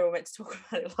 me and Sarah were meant to talk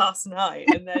about it last night,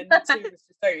 and then the two of us just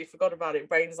totally forgot about it,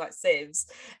 brains like sieves.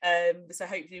 So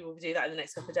hopefully we'll do that in the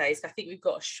next couple of days. I think we've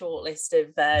got a short list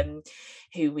of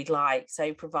who we'd like,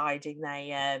 so providing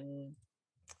they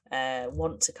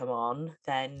want to come on,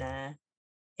 then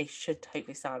it should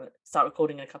hopefully start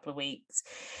recording in a couple of weeks.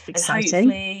 Exciting. And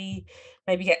hopefully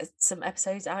maybe get some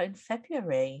episodes out in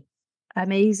February.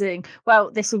 Amazing.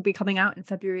 Well, this will be coming out in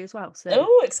February as well. So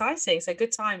exciting. So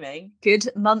good timing. Good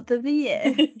month of the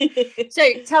year.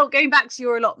 So going back to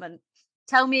your allotment,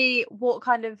 tell me what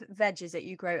kind of veggies that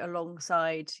you grow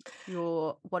alongside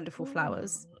your wonderful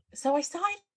flowers. So I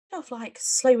started off like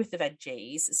slow with the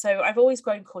veggies. So I've always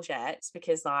grown courgettes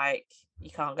because like you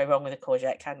can't go wrong with a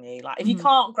courgette, can you? Like if you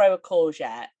can't grow a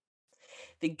courgette,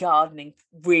 the gardening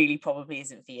really probably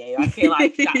isn't for you. I feel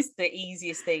like that's the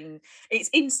easiest thing. It's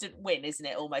instant win, isn't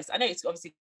it? Almost. I know it's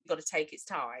obviously got to take its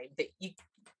time, but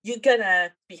you're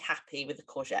gonna be happy with the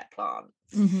courgette plant.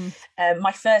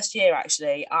 My first year,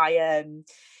 actually, I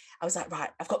was like, right,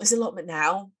 I've got this allotment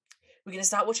now. We're going to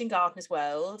start watching Gardener's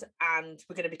World, and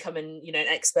we're going to become an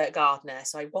expert gardener.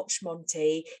 So I watched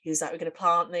Monty. He was like, we're going to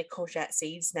plant the courgette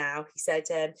seeds now. He said,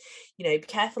 be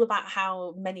careful about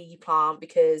how many you plant,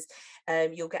 because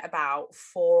you'll get about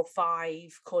 4 or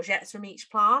 5 courgettes from each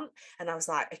plant. And I was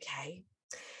like, okay,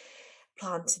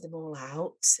 planted them all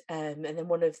out. And then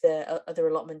one of the other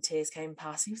allotmenteers came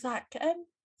past. He was like,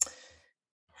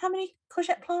 how many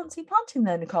courgette plants are you planting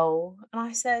there, Nicole? And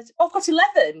I said, oh, I've got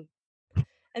 11.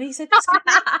 And he said,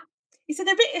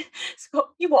 they're a bit,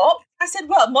 you what? I said,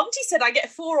 well, Monty said I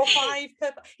get 4 or 5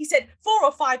 per, he said 4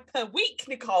 or 5 per week,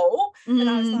 Nicole. And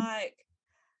I was like,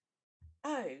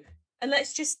 oh, and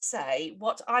let's just say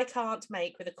what I can't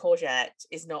make with a courgette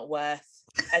is not worth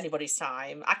anybody's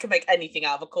time. I can make anything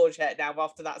out of a courgette now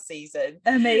after that season.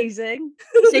 Amazing.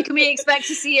 So can we expect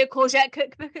to see a courgette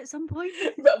cookbook at some point?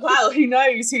 Well, who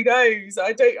knows?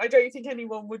 I don't think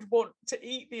anyone would want to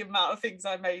eat the amount of things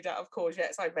I made out of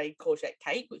courgettes. I made courgette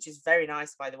cake, which is very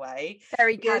nice, by the way.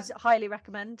 Very good. Highly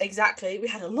recommend. Exactly. We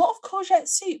had a lot of courgette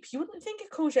soup. You wouldn't think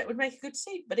a courgette would make a good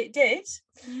soup, but it did.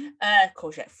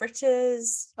 Courgette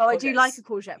fritters. Oh, I do like a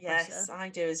courgette fritter. Yes, I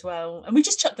do as well. And we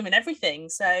just chuck them in everything.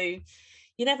 So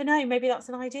you never know. Maybe that's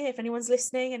an idea. If anyone's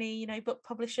listening, any book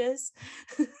publishers,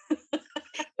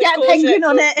 get Penguin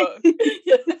on it.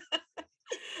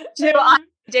 Do you know what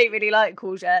don't really like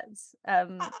courgettes.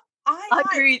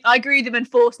 I grew them and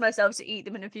forced myself to eat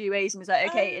them in a few ways and was like,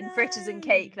 okay, in fritters and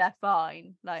cake, they're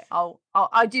fine. Like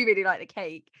I do really like the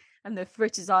cake, and the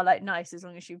fritters are like nice as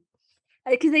long as you,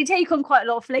 because they take on quite a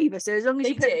lot of flavour. So as long as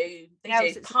they you put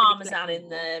do parmesan in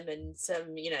them and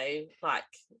some, like,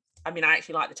 I mean, I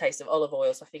actually like the taste of olive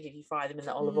oil, so I think if you fry them in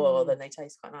the olive oil, then they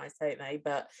taste quite nice, don't they?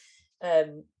 But I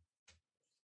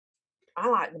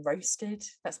like them roasted.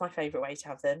 That's my favourite way to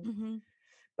have them. Mm-hmm.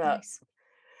 But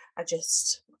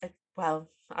Nice.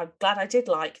 I'm glad I did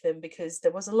like them, because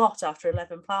there was a lot after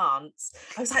 11 plants.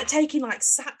 I was like taking like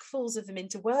sackfuls of them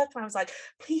into work, and I was like,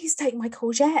 please take my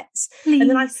courgettes. Please. And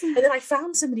then I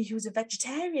found somebody who was a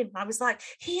vegetarian, and I was like,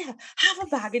 here, have a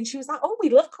bag. And she was like, oh, we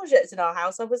love courgettes in our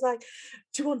house. I was like,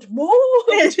 do you want more?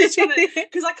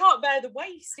 Because I can't bear the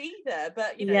waste either.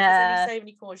 But there's only so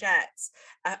many courgettes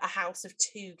a house of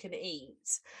two can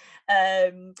eat.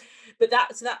 But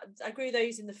that I grew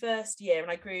those in the first year, and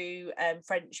I grew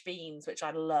French beans, which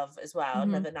I love as well.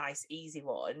 Another nice easy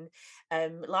one.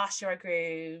 Last year I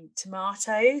grew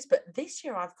tomatoes, but this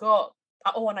year I've got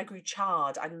and I grew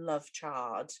chard. I love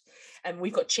chard, and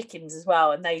we've got chickens as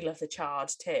well, and they love the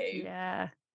chard too. Yeah.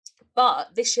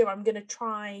 But this year I'm gonna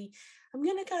go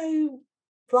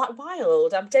like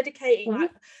wild. I'm dedicating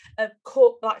like a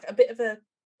bit of a,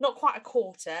 not quite a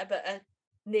quarter, but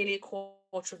nearly a quarter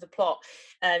of the plot.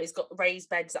 It's got raised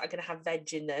beds that are going to have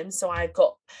veg in them. So I've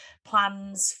got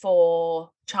plans for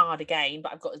chard again,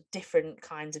 but I've got different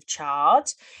kinds of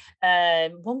chard.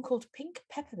 One called pink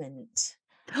peppermint.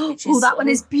 That one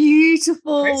is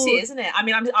beautiful. Pretty, isn't it? I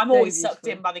mean, I'm always sucked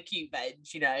in by the cute veg,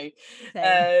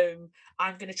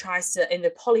 I'm going to try in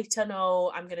the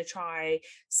polytunnel. I'm going to try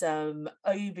some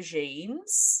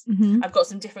aubergines. I've got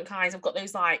some different kinds. I've got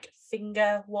those like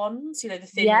finger ones, the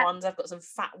thin ones. I've got some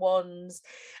fat ones.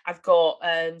 I've got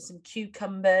some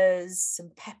cucumbers, some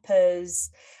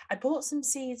peppers. I bought some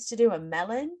seeds to do a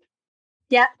melon.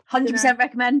 Yeah, 100%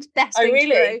 recommend. Best thing to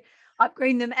grow. I've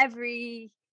grown them every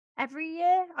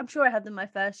year. I'm sure I had them my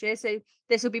first year, so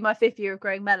this will be my 5th year of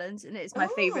growing melons, and it's my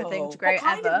favourite thing to grow. What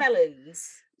kind of melons?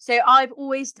 So I've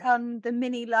always done the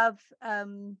Mini Love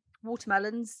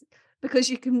watermelons, because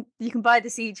you can buy the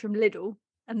seeds from Lidl,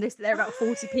 and they're about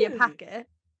 40p a packet.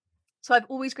 So I've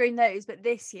always grown those, but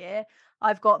this year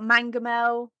I've got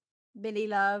Mangamel, Mini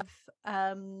Love.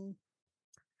 Can't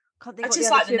think. I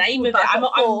just like the name of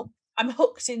it. I'm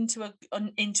hooked into a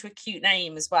cute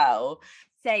name as well.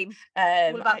 Same.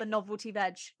 All about the novelty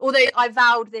veg. Although I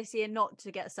vowed this year not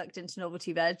to get sucked into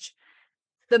novelty veg.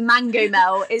 The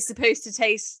Mangamel is supposed to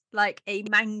taste like a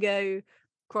mango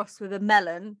crossed with a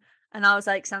melon, and I was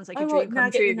like, sounds like a dream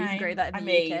come true if you can grow that in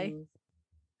the UK.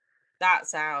 That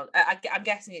sounds. I'm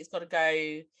guessing it's got to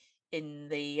go in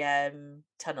the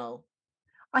tunnel.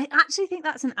 I actually think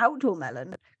that's an outdoor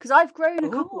melon, because I've grown a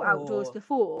couple outdoors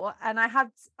before, and I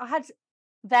had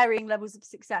varying levels of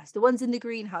success. The ones in the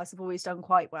greenhouse have always done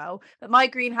quite well, but my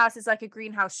greenhouse is like a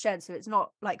greenhouse shed, so it's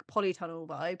not like polytunnel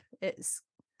vibe. It's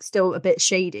still a bit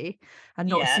shady and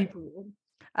not super warm.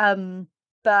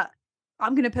 But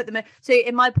I'm going to put them in. So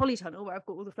in my polytunnel where I've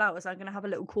got all the flowers, I'm going to have a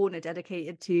little corner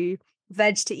dedicated to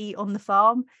veg to eat on the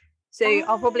farm. So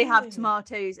I'll probably have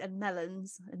tomatoes and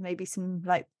melons and maybe some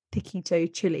like piquito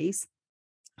chilies.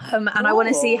 And I want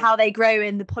to see how they grow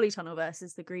in the polytunnel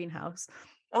versus the greenhouse.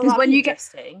 Because when you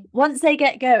once they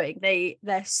get going,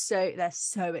 they're so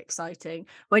exciting.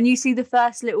 When you see the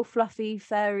first little fluffy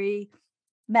fairy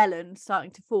melon starting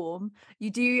to form,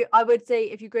 I would say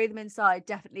if you grow them inside,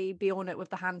 definitely be on it with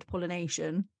the hand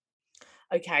pollination.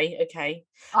 Okay.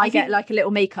 I get like a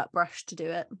little makeup brush to do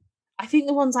it. I think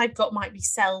the ones I've got might be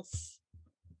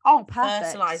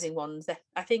fertilizing ones.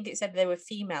 I think it said they were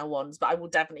female ones, but I will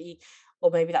definitely, or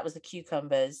maybe that was the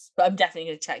cucumbers, but I'm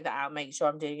definitely going to check that out, make sure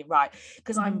I'm doing it right,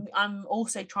 because I'm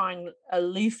also trying a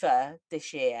loofah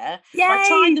this year. I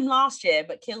tried them last year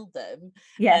but killed them.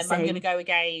 I'm going to go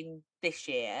again this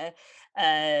year,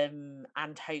 and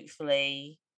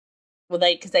hopefully,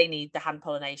 because they need the hand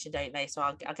pollination, don't they? So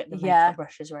I'll get the makeup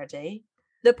brushes ready.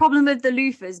 The problem with the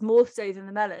loofahs, more so than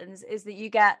the melons, is that you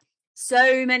get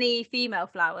so many female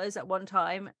flowers at one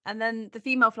time, and then the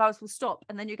female flowers will stop,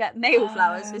 and then you get male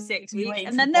flowers for 6 weeks,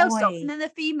 and then they'll stop, and then the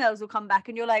females will come back,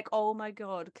 and you're like, oh my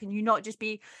god, can you not just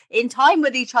be in time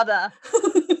with each other?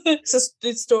 It's just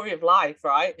the story of life,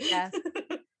 right? Yeah.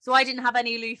 So I didn't have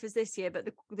any loofahs this year, but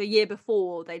the year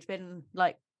before they'd been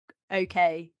like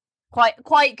okay,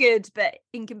 quite good, but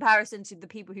in comparison to the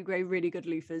people who grow really good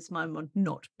loofahs, mine were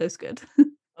not as good.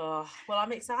 Oh, well,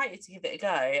 I'm excited to give it a go.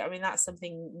 I mean, that's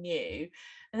something new.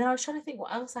 And then I was trying to think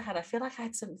what else I had. I feel like I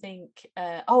had something.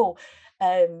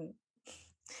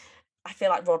 I feel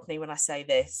like Rodney when I say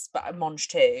this, but Monge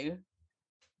too.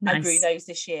 I grew Nice. those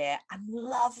this year and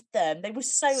loved them. They were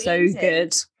so So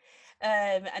good.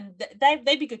 and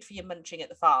they'd be good for your munching at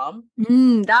the farm.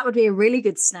 That would be a really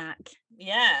good snack.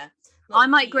 Yeah. I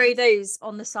might grow those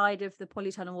on the side of the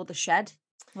polytunnel or the shed.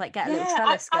 Like get a little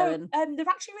trellis going. They're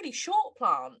actually really short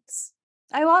plants.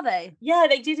 Oh, are they? Yeah,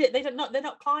 they did it. They're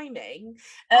not climbing.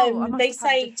 They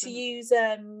say to use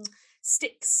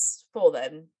sticks for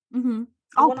them. Mm-hmm.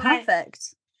 Oh,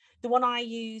 perfect. The one I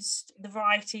used, the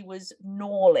variety was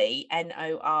Norley,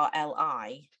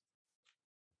 Norli.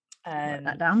 Write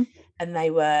that down. And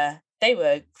they were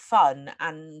fun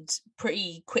and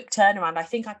pretty quick turnaround. I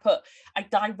think I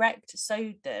direct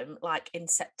sowed them like in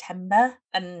September,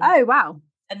 and oh wow,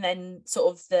 and then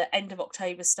sort of the end of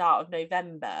October, start of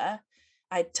November,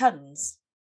 I had tons.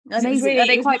 Amazing. Really, are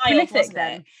they quite prolific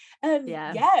then?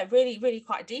 Yeah, really, really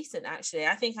quite decent actually.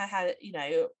 I think I had,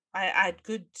 I had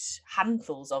good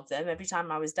handfuls of them every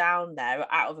time I was down there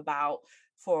out of about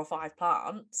 4 or 5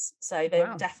 plants, so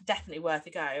they're definitely worth a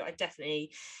go. I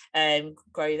definitely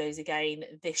grow those again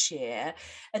this year,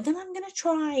 and then I'm going to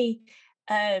try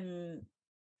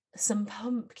some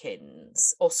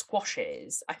pumpkins or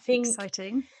squashes. I think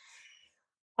exciting.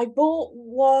 I bought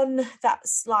one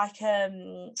that's like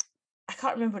I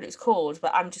can't remember what it's called,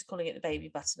 but I'm just calling it the baby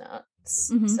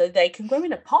butternuts. Mm-hmm. So they can grow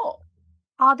in a pot.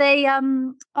 Are they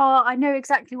oh, I know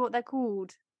exactly what they're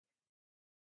called.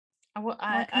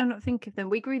 I cannot think of them.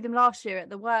 We grew them last year at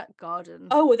the work garden.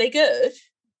 Oh, were they good?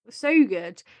 So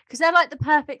good, because they're like the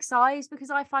perfect size,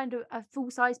 because I find a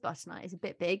full-size butternut is a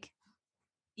bit big.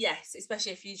 Yes,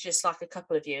 especially if you're just like a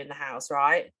couple of you in the house,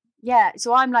 right? Yeah,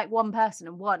 so I'm like one person,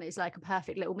 and one is like a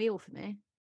perfect little meal for me.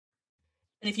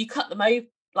 And if you cut them open,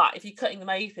 like if you're cutting them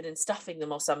open and stuffing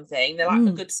them or something, they're like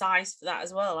a good size for that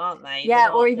as well, aren't they? Yeah,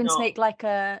 or even to make like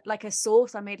a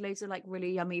sauce. I made loads of like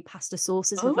really yummy pasta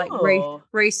sauces with like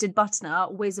roasted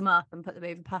butternut, whiz them up and put them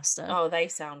over pasta. Oh, they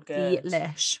sound good.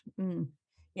 Delish.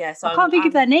 Yeah, so I can't think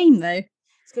of their name though.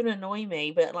 It's going to annoy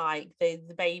me, but like the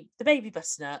baby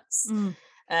butternuts,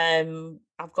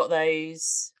 I've got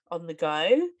those on the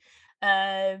go,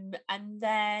 and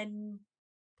then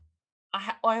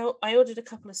I ordered a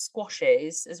couple of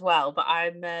squashes as well, but I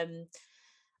don't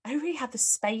really have the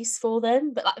space for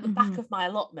them. But like the back of my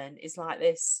allotment is like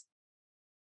this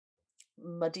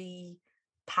muddy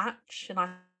patch, and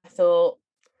I thought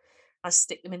I'd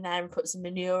stick them in there and put some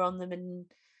manure on them and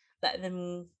let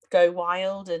them go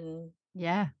wild. And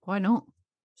yeah, why not?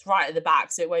 It's right at the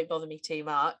back, so it won't bother me too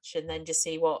much, and then just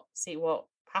see what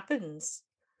happens.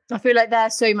 I feel like they're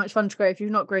so much fun to grow. If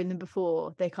you've not grown them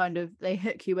before, they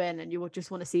hook you in, and you will just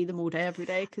want to see them all day, every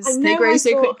day, because they grow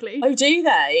so quickly. Oh, do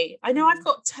they? I know I've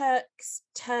got Turk's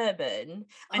Turban.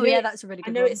 That's a really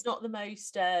good one. I know it's not the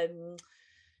most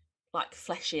like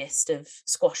fleshiest of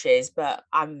squashes, but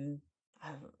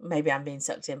maybe I'm being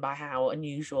sucked in by how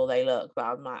unusual they look, but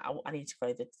I'm like, I need to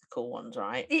grow the cool ones,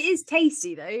 right? It is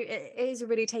tasty though. It is a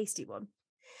really tasty one.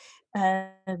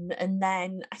 And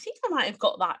then I think I might have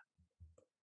got that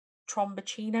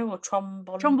tromboncino or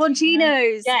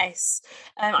tromboncinos. Yes.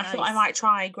 Nice. I thought I might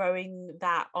try growing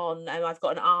that on. I've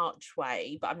got an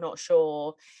archway, but I'm not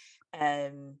sure.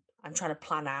 I'm trying to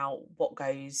plan out what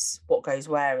goes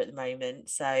where at the moment.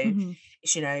 So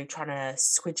it's, trying to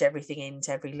squidge everything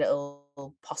into every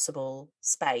little possible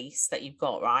space that you've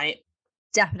got, right?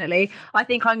 Definitely. I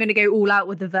think I'm going to go all out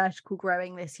with the vertical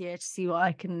growing this year to see what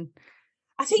I can.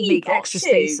 I think you've got extra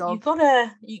space of. You've got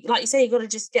to, like you say, you've got to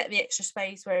just get the extra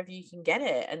space wherever you can get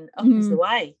it, and up is the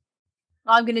way.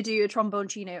 I'm going to do a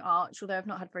tromboncino arch, although I've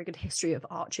not had a very good history of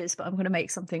arches, but I'm going to make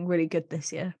something really good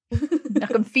this year. I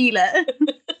can feel it.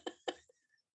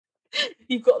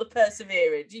 You've got the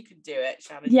perseverance. You can do it,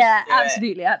 Shannon. Yeah,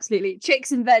 absolutely.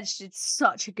 Chicks and Veg did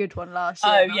such a good one last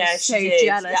year. Oh yeah, she did.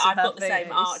 Jealous. Yeah, I've got the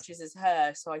same arches as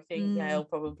her, so I think they'll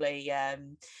probably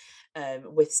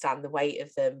withstand the weight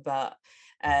of them. But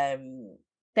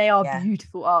they are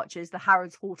beautiful arches, the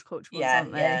Harrods Horticulture ones,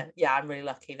 aren't they? Yeah, I'm really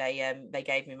lucky. They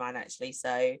gave me mine actually,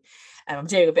 so I'm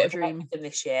doing a bit of work with them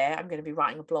this year. I'm going to be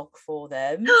writing a blog for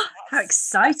them. How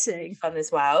exciting! Fun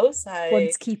as well. So one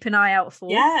to keep an eye out for.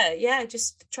 Yeah,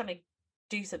 just trying to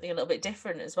do something a little bit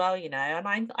different as well, and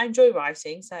I enjoy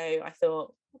writing, so I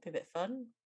thought it'd be a bit fun.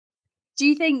 Do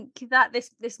you think that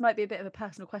this might be a bit of a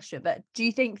personal question, but do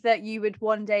you think that you would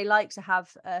one day like to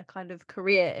have a kind of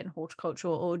career in horticulture,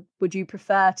 or would you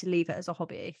prefer to leave it as a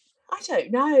hobby? I don't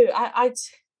know. I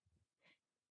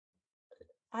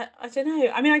don't know.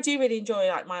 I mean, I do really enjoy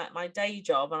like my day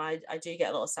job, and I do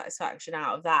get a lot of satisfaction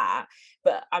out of that.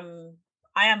 But I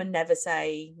am a never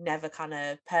say never kind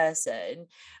of person.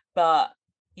 But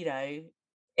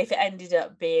if it ended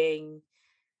up being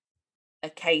a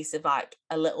case of like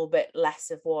a little bit less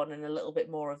of one and a little bit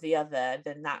more of the other,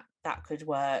 then that could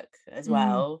work as Mm.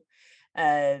 well.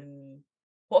 Um,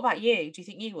 what about you? Do you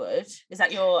think you would? Is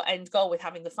that your end goal with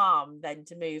having the farm then,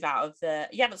 to move out of the?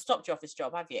 You haven't stopped your office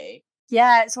job, have you?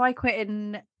 Yeah, so I quit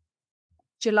in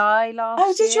July Oh,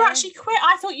 last did you year. actually quit?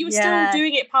 I thought you were still Yeah.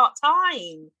 doing it part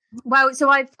time. Well, so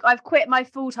I've quit my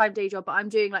full-time day job, but I'm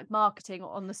doing like marketing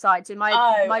on the side. So my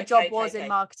Oh, my okay, job okay, was in okay.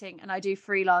 marketing and I do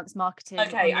freelance marketing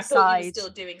Okay, on the I thought you were side. still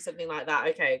doing something like that.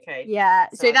 Okay, okay. Yeah.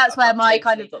 So So that's where I've my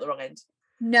kind totally of got the wrong end.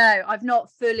 no, I've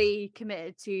not fully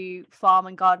committed to farm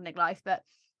and gardening life, but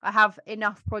I have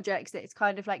enough projects that it's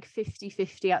kind of like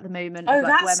 50-50 at the moment of Oh,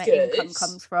 like where that's my good. income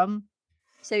comes from.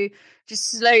 So just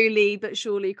slowly but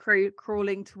surely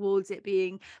crawling towards it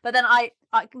being. But then I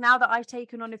now that I've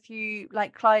taken on a few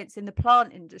like clients in the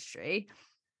plant industry,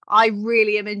 I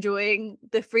really am enjoying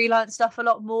the freelance stuff a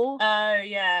lot more. Oh,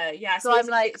 yeah, yeah. I So I'm suppose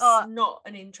if like, it's oh, it not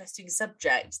an interesting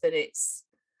subject, then it's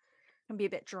can be a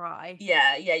bit dry.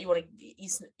 yeah, yeah. You want to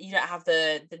you don't have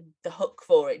the hook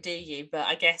for it, do you? But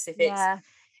I guess Yeah,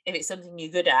 if it's something you're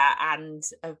good at and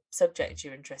a subject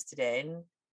you're interested in,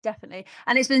 definitely.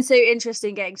 And it's been so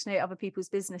interesting getting to know other people's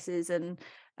businesses and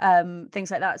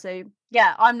things like that. So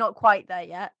yeah, I'm not quite there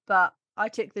yet, but I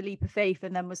took the leap of faith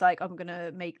and then was like, I'm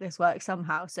gonna make this work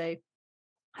somehow. So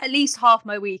at least half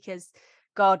my week is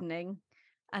gardening,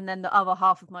 and then the other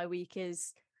half of my week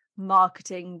is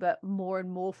marketing, but more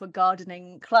and more for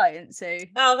gardening clients. So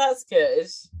oh, that's good.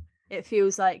 it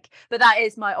feels like, but that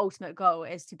is my ultimate goal,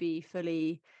 is to be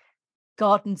fully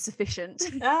garden sufficient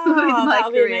with Oh, my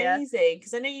that'll be career. amazing.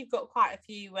 Because I know you've got quite a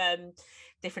few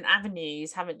different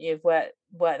avenues, haven't you, of work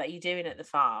that you're doing at the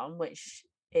farm, which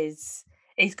is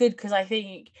is good because I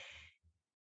think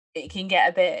it can get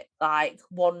a bit like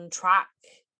one track.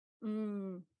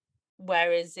 Mm,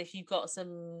 Whereas if you've got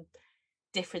some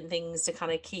different things to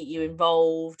kind of keep you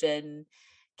involved and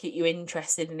keep you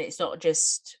interested, and it's not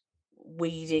just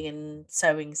weeding and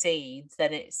sowing seeds,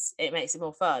 then it makes it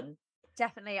more fun.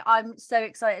 definitely. I'm so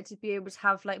excited to be able to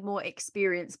have like more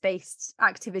experience based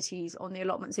activities on the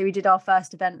allotment. So we did our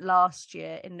first event last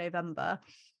year in November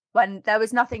when there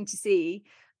was nothing to see,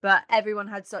 but everyone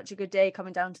had such a good day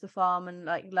coming down to the farm and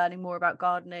like learning more about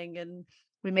gardening, and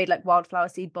we made like wildflower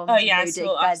seed Oh bombs and yeah, no dig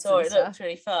I beds saw and it. It looks stuff.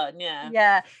 really fun. Yeah.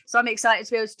 Yeah, so I'm excited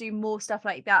to be able to do more stuff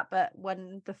like that, but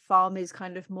when the farm is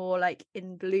kind of more like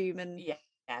in bloom and Yeah.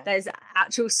 Yeah. there's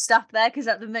actual stuff there, because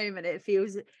at the moment it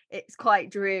feels it's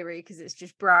quite dreary because it's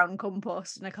just brown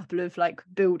compost and a couple of like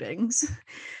buildings.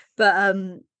 But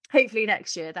hopefully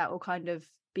next year that will kind of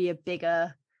be a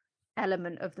bigger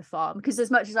element of the farm, because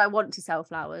as much as I want to sell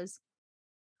flowers,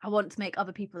 I want to make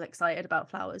other people excited about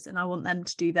flowers and I want them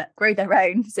to do that, grow their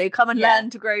own. So come and Yeah. learn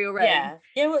to grow your own Yeah.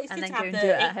 Yeah. Well, it's and good to then go have and do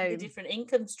it at the home. different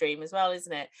income stream as well,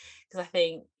 isn't it? Because I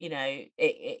think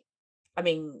it. I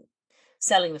mean,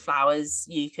 selling the flowers,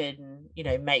 you can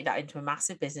make that into a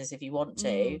massive business if you want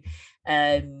to,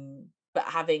 Mm. but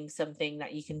having something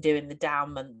that you can do in the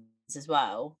down months as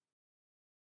well.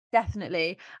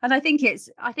 Definitely. And I think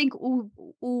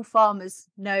all farmers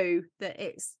know that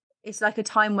it's like a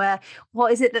time where,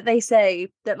 what is it that they say,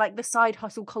 that like the side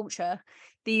hustle culture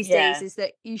these days Yeah. is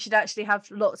that you should actually have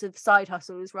lots of side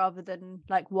hustles rather than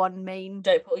like one main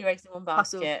Don't put all your eggs in one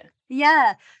hustle. basket.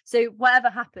 Yeah. So whatever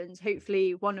happens,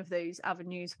 hopefully one of those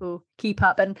avenues will keep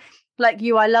up. And like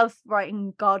you, I love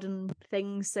writing garden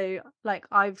things. So like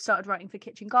I've started writing for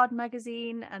Kitchen Garden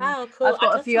magazine and Oh, cool. I've I'd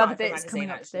got a love to few other write for a bits magazine coming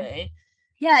up soon. actually.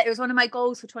 Yeah, it was one of my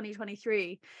goals for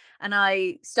 2023 and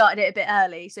I started it a bit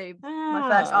early. So my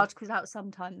first Ah, article's out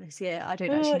sometime this year. I don't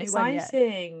oh, actually know when yet.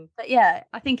 exciting. But yeah,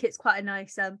 I think it's quite a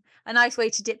nice way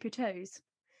to dip your toes.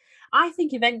 I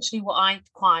think eventually what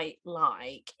I'd quite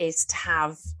like is to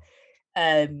have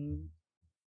um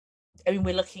I mean,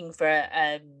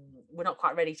 we're not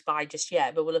quite ready to buy just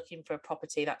yet, but we're looking for a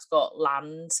property that's got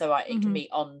land so it can Hmm. be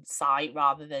on site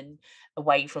rather than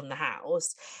away from the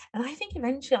house. And I think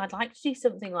eventually I'd like to do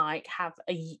something like have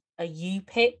a U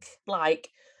pick like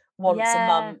once a Yeah.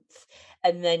 month,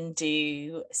 and then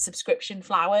do subscription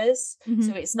flowers. Hmm.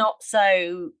 So it's not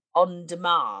so on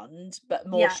demand, but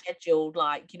more Yeah. scheduled.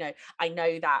 Like, I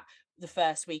know that the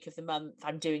first week of the month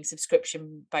I'm doing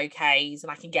subscription bouquets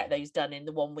and I can get those done in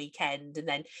the one weekend, and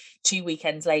then 2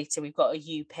 weekends later we've got a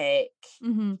U pick,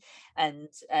 Hmm. and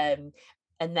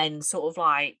then sort of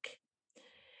like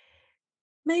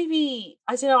maybe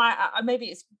I don't know, maybe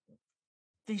it's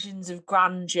visions of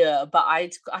grandeur, but I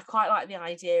quite like the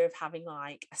idea of having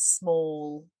like a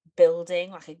small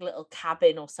building, like a little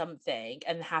cabin or something,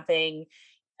 and having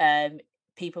um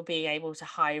people being able to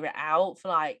hire it out for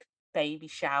like baby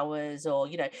showers, or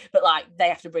but like they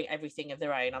have to bring everything of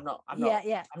their own. I'm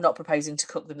not proposing to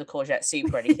cook them the courgette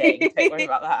soup or anything. Don't worry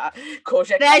about that.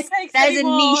 Courgette cupcakes, there's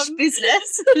anyone? a niche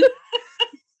business.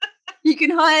 You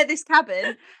can hire this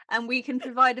cabin and we can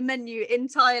provide a menu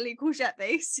entirely courgette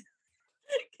based.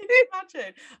 Can you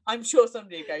imagine? I'm sure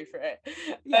somebody would go for it.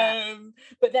 Yeah.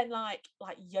 But then like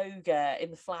yoga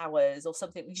in the flowers or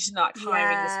something, you just like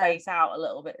hiring the space out a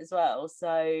little bit as well.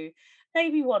 So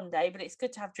maybe one day, but it's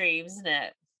good to have dreams, isn't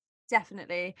it?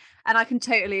 Definitely. And I can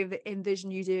totally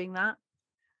envision you doing that.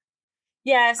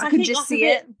 Yes, I I can think just like see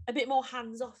it. a bit more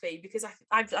hands-offy, because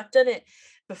I've done it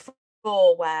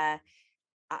before, where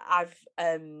I've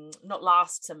not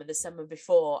last summer, the summer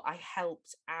before, I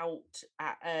helped out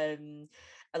at a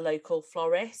local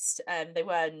florist. They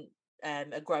weren't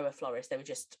a grower florist, they were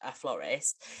just a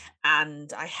florist,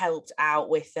 and I helped out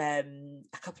with a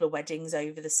couple of weddings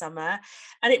over the summer,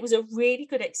 and it was a really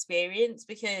good experience,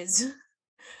 because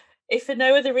if for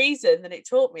no other reason than it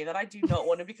taught me that I do not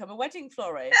want to become a wedding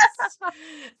florist.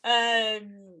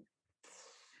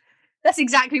 That's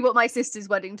exactly what my sister's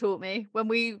wedding taught me. When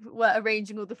we were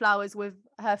arranging all the flowers with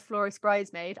her florist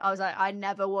bridesmaid, I was like, I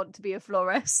never want to be a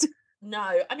florist.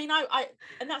 No, I mean, I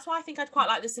and that's why I think I'd quite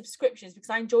like the subscriptions, because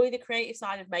I enjoy the creative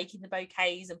side of making the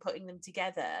bouquets and putting them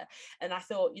together. And I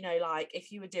thought, like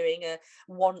if you were doing a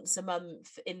once a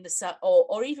month in the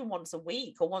or even once a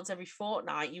week or once every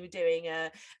fortnight, you were doing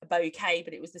a bouquet,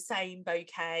 but it was the same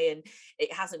bouquet and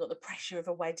it hasn't got the pressure of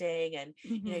a wedding. And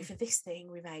for this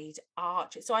thing we made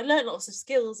arches, so I learned lots of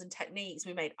skills and techniques.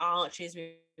 We made arches,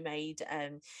 we made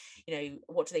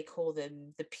what do they call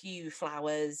them, the pew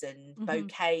flowers and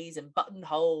bouquets and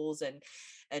buttonholes and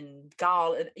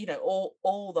garland,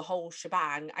 all the whole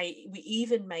shebang. We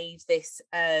even made this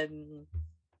there's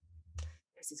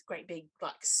this great big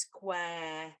like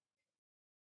square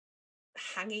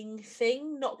hanging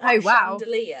thing, not quite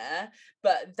chandelier,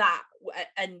 but that,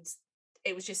 and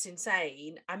it was just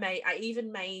insane. I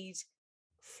even made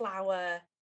flower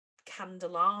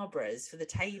candelabras for the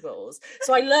tables,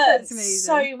 so I learned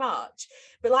so much.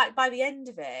 But like by the end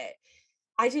of it,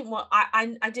 I didn't want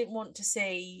to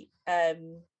see a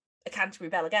Canterbury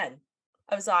Bell again.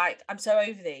 I was like, I'm so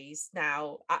over these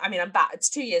now. I mean, I'm back. It's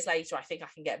 2 years later. I think I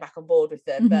can get back on board with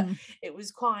them, but it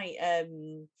was quite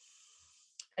an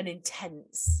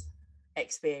intense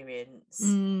experience.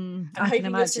 I'm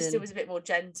hoping your sister was a bit more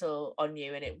gentle on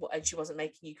you, and she wasn't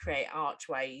making you create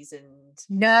archways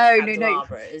and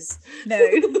candelabras. No.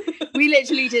 We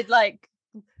literally did like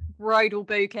bridal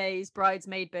bouquets,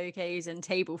 bridesmaid bouquets, and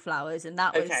table flowers, and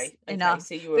that was enough.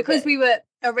 So because we were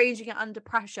arranging it under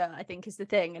pressure, I think is the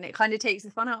thing, and it kind of takes the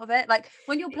fun out of it. Like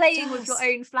when you're playing with your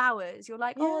own flowers, you're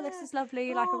like, oh, this is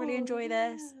lovely, like I really enjoy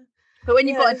this. But when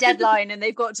you've got a deadline and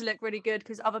they've got to look really good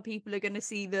because other people are going to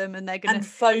see them and they're going to... And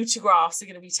photographs are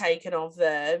going to be taken of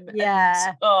them.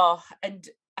 Yeah. And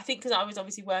I think because I was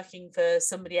obviously working for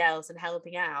somebody else and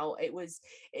helping out, it was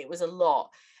a lot.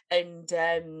 And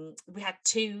we had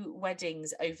 2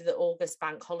 weddings over the August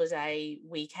bank holiday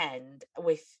weekend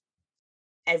with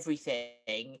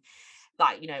everything,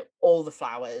 like, all the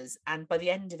flowers. And by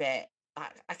the end of it, I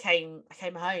came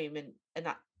home and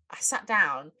I sat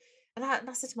down. And I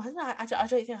said to my husband, I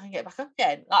don't think I can get back up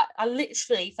again. Like I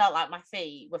literally felt like my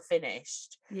feet were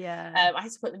finished. Yeah. I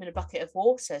had to put them in a bucket of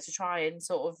water to try and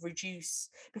sort of reduce,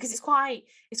 because it's quite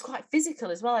physical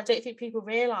as well. I don't think people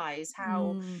realise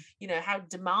how how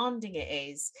demanding it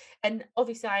is. And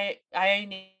obviously I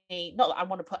only, not that I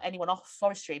want to put anyone off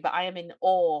floristry, but I am in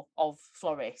awe of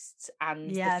florists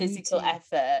and the physical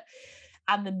effort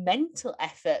and the mental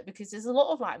effort, because there's a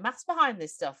lot of like maths behind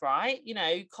this stuff, right?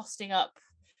 Costing up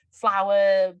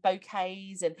flower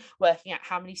bouquets and working out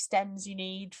how many stems you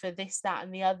need for this, that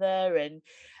and the other.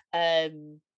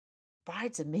 And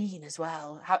brides are mean as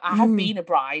well. I have been a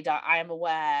bride. I am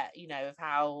aware of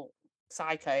how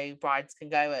psycho brides can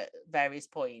go at various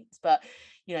points, but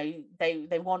they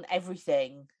want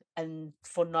everything and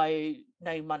for no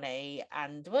money,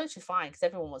 and well, it's just fine because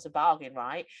everyone wants a bargain,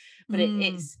 right? But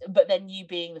but then you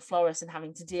being the florist and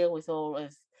having to deal with all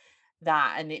of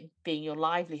that and it being your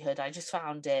livelihood, I just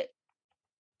found it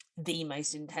the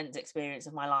most intense experience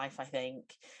of my life, I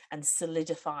think, and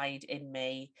solidified in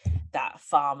me that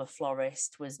farmer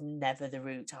florist was never the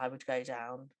route I would go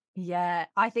down. Yeah,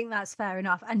 I think that's fair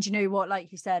enough. And you know what,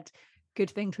 like you said,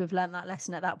 good thing to have learned that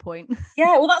lesson at that point.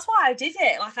 Yeah, well, that's why I did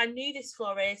it. Like I knew this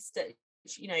florist, I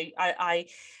was I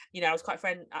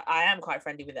am quite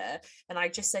friendly with her, and I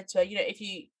just said to her,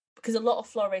 because a lot of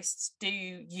florists do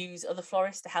use other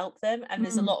florists to help them, and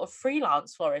there's a lot of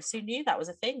freelance florists who knew that was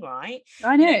a thing, right?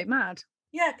 I know, mad.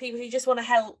 Yeah, people who just want to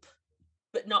help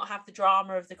but not have the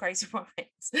drama of the crazy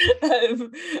rides.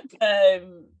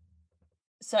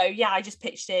 So yeah, I just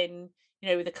pitched in,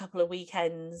 with a couple of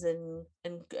weekends and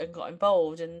got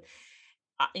involved. And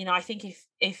I think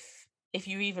if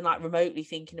you're even like remotely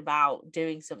thinking about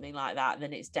doing something like that,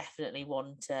 then it's definitely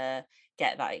one to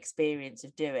get that experience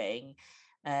of doing.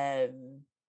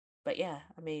 But yeah,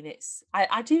 I mean,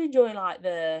 I do enjoy like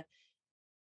the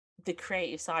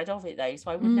creative side of it though.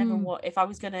 So I would never want, if I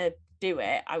was going to do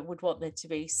it, I would want there to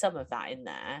be some of that in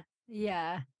there.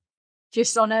 Yeah,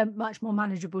 just on a much more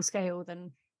manageable scale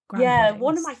than Yeah,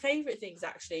 one of my favorite things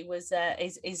actually was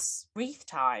is wreath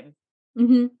time.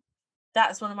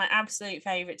 That's one of my absolute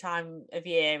favorite time of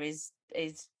year is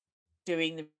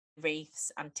doing the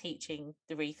wreaths and teaching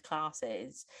the wreath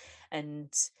classes and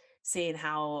seeing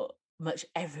how much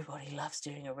everybody loves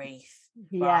doing a wreath.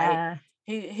 Yeah.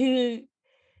 Right?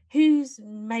 Who's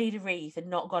made a wreath and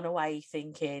not gone away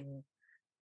thinking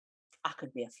I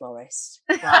could be a florist,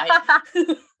 right?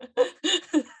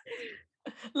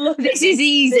 Look, this is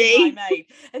easy. I made.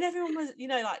 And everyone was,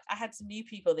 like, I had some new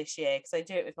people this year because I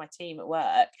do it with my team at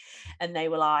work, and they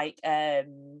were like, oh,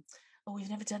 we've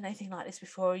never done anything like this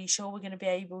before. Are you sure we're going to be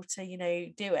able to,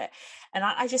 do it? And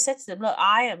I just said to them, look,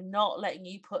 I am not letting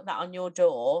you put that on your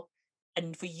door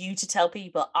and for you to tell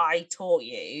people I taught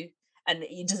you and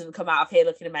it doesn't come out of here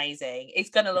looking amazing.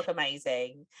 It's going to look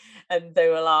amazing. And they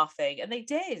were laughing, and they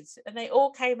did. And they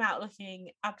all came out looking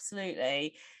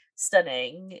absolutely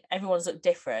stunning. Everyone's looked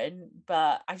different,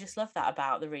 but I just love that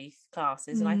about the wreath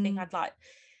classes. And I think I'd like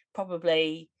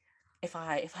probably, if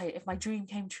my dream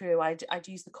came true, I'd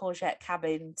use the courgette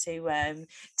cabin to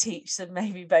teach some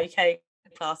maybe bouquet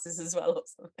classes as well or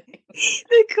something.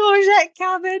 The courgette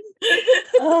cabin.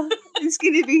 Oh, it's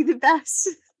going to be the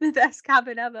best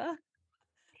cabin ever.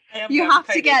 You have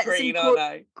to get some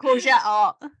courgette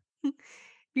art.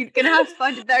 You're going to have to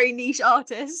find a very niche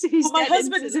artist. My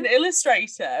husband is an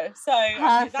illustrator, so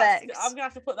I'm going to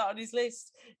have to put that on his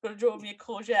list. Got to draw me a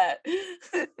courgette.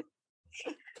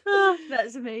 Oh,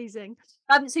 that's amazing.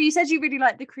 So you said you really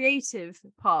like the creative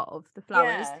part of the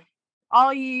flowers. Yeah.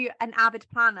 Are you an avid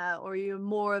planner, or are you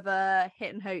more of a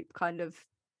hit and hope kind of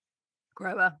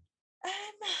grower?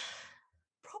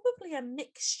 Probably a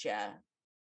mixture.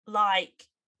 Like,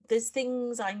 there's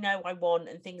things I know I want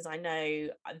and things I know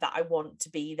that I want to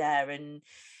be there, and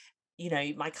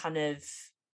my kind of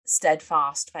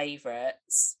steadfast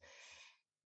favorites.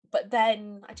 But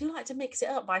then I do like to mix it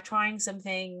up by trying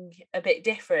something a bit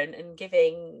different and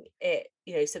giving it,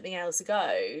 something else a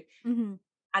go.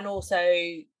 And also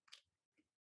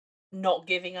not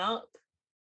giving up.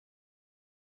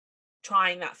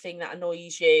 Trying that thing that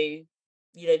annoys you,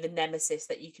 the nemesis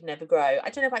that you can never grow. I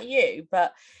don't know about you,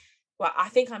 but I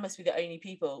think I must be the only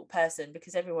person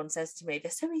because everyone says to me, they're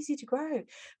so easy to grow.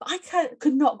 But I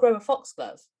could not grow a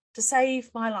foxglove to save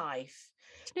my life.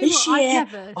 This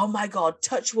year, oh my God,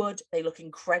 touch wood, they look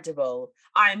incredible.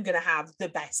 I'm going to have the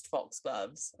best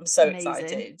foxgloves. I'm so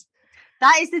excited.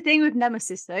 That is the thing with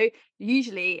nemesis, though.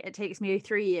 Usually it takes me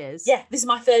 3 years. Yeah, this is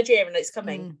my 3rd year and it's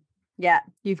coming. Yeah,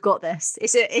 you've got this.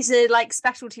 It's a like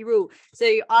specialty rule.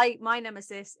 So my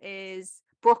nemesis is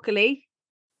broccoli,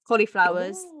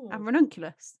 cauliflowers, and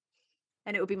ranunculus.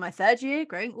 And it will be my 3rd year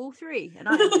growing all 3. And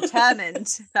I am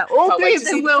determined that all 3 of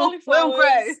them will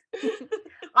grow.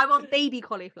 I want baby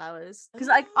cauliflowers because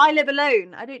I live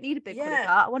alone. I don't need a big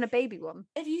cauliflower. I want a baby one.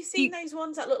 Have you seen those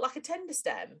ones that look like a tender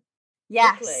stem?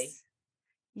 Yes. Broccoli.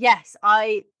 Yes,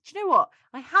 do you know what?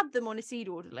 I had them on a seed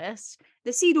order list.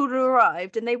 The seed order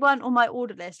arrived and they weren't on my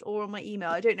order list or on my email.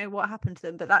 I don't know what happened to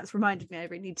them, but that's reminded me I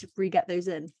really need to re-get those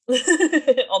in.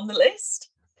 On the list.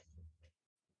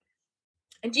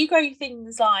 And do you grow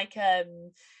things like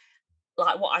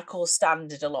what I call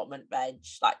standard allotment veg?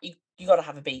 Like you got to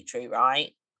have a beetroot,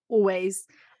 right? Always.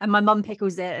 And my mum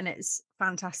pickles it and it's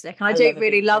fantastic. And I don't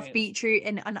really love beetroot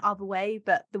in an other way,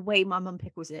 but the way my mum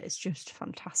pickles it is just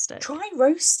fantastic. Try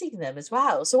roasting them as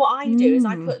well. So what I do is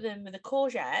I put them with the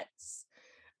courgettes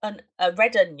and a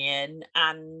red onion,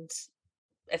 and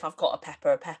if I've got a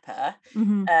pepper.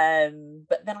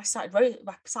 But then I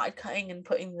started cutting and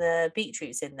putting the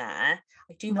beetroots in there.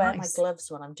 I do wear my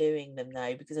gloves when I'm doing them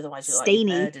though, because otherwise you're like you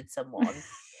murdered someone.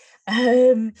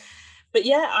 But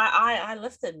yeah, I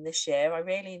love them this year. I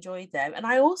really enjoyed them. And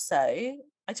I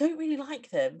don't really like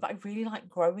them, but I really like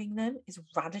growing them, is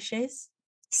radishes.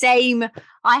 Same.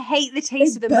 I hate the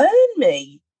taste of them. Burn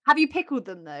me. Have you pickled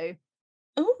them though?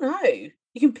 Oh no.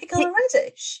 You can pickle a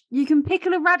radish. You can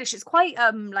pickle a radish. It's quite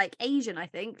like Asian, I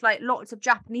think. Like lots of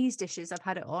Japanese dishes I've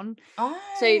had it on. Oh.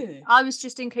 So I was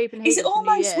just in Copenhagen. Is it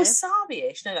almost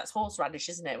wasabi-ish? No, that's horseradish,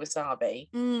 isn't it? Wasabi.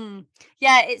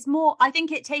 Yeah, it's more. I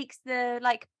think it takes the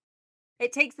like.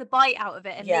 It takes the bite out of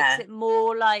it and Yeah. makes it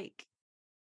more like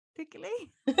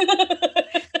pickly.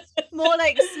 More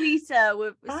like sweeter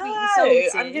with sweet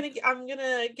and salty. I'm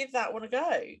gonna give that one a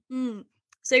go.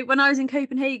 So when I was in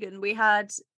Copenhagen, we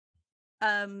had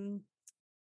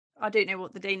I don't know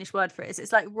what the Danish word for it is.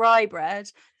 It's like rye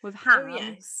bread with ham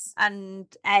yes. and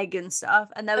egg and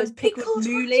stuff, and there was pickled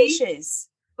mouli. radishes.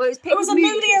 Well, it was pickled a mouli,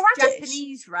 mouli a radish?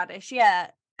 Japanese radish, yeah.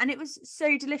 And it was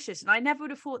so delicious, and I never would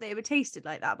have thought that it would tasted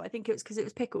like that, but I think it was because it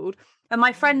was pickled. And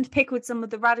my friend pickled some of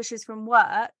the radishes from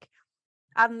work,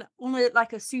 and on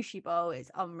like a sushi bowl. It's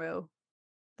unreal.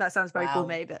 That sounds very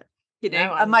gourmet, but you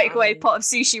know, a microwave pot of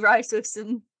sushi rice with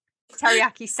some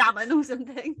teriyaki salmon or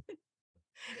something.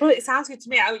 Well, it sounds good to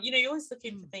me. You're always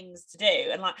looking for things to do,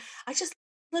 and like I just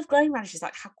love growing radishes,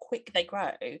 like how quick they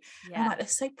grow. Yeah, and like they're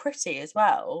so pretty as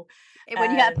well.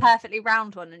 When you get a perfectly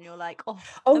round one, and you're like, oh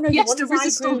no, the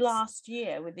ones I grew last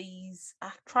year with these.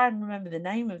 I try and remember the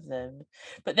name of them,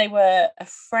 but they were a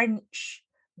French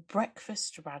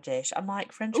breakfast radish. I'm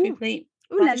like, French people eat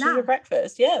radishes for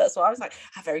breakfast. Yeah, that's what I was like.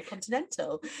 Very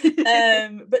continental.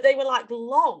 But they were like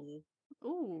long,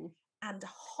 and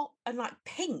hot and like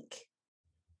pink.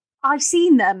 I've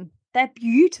seen them. They're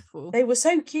beautiful. They were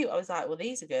so cute. I was like, well,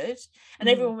 these are good. And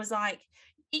everyone was like,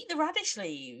 eat the radish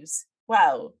leaves.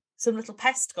 Well, some little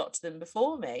pest got to them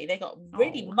before me. They got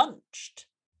really munched.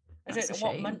 I don't know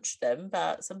what munched them,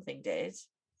 but something did.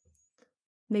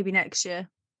 Maybe next year.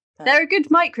 But they're a good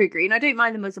microgreen. I don't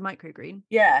mind them as a microgreen.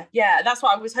 Yeah. That's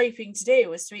what I was hoping to do,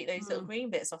 was to eat those little green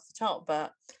bits off the top.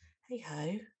 But hey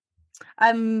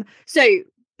ho. So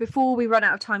before we run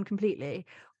out of time completely,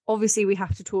 obviously we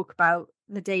have to talk about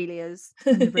the dahlias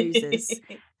and the roses.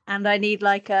 And I need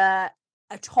like a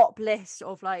top list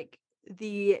of like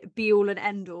the be all and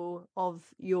end all of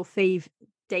your fave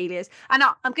dahlias. And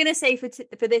I'm going to say for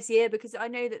this year, because I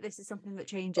know that this is something that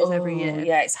changes every year.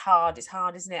 Yeah, it's hard,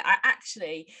 isn't it? I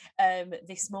actually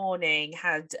this morning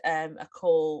had a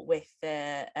call with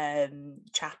the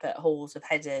chap at Halls of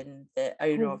Heddon, the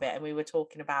owner of it, and we were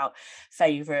talking about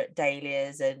favourite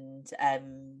dahlias, and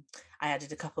I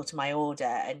added a couple to my order,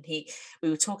 and we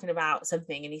were talking about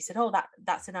something, and he said, oh,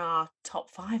 that's in our top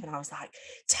 5, and I was like,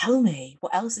 tell me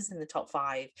what else is in the top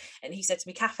 5. And he said to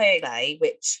me Cafe au Lait,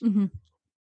 which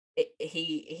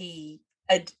he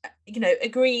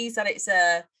agrees that it's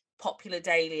a popular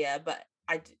dahlia, but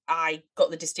I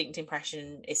got the distinct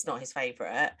impression it's not his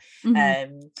favourite.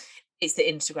 It's the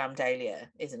Instagram dahlia,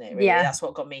 isn't it, really? Yeah, that's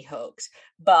what got me hooked.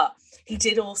 But he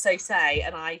did also say,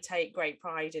 and I take great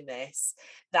pride in this,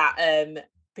 that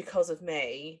because of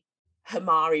me,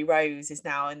 Hamari Rose is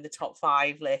now in the top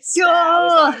 5 list. I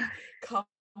was like, come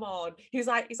on. He's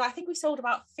like, I think we sold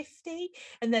about 50,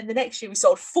 and then the next year we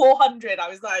sold 400. I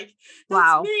was like,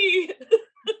 that's me.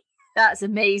 That's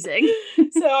amazing.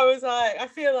 So I was like, I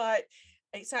feel like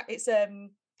it's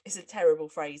a terrible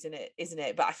phrase, isn't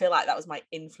it? But I feel like that was my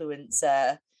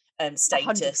influencer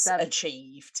status 100%.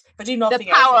 Achieved. If I do nothing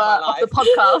else in my life. The power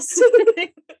of the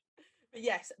podcast. But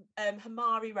yes,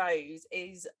 Hamari Rose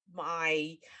is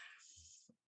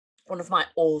one of my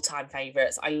all-time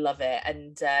favourites. I love it,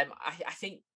 and I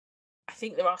think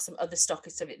there are some other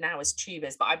stockists of it now as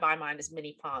tubers, but I buy mine as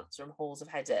mini plants from Halls of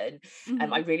Heddon.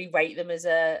 I really rate them as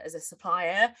a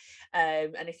supplier,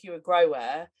 and if you're a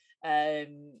grower,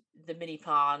 the mini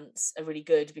plants are really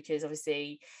good because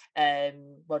obviously,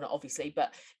 well, not obviously,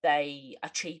 but they are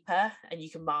cheaper and you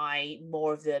can buy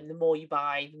more of them. The more you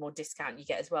buy, the more discount you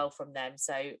get as well from them,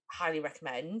 so highly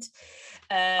recommend.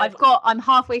 I'm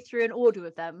halfway through an order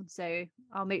with them, so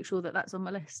I'll make sure that that's on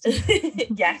my list.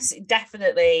 Yes,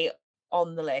 definitely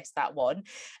on the list, that one.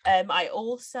 I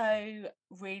also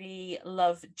really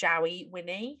love Jowie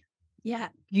Winnie. Yeah,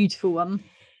 beautiful one.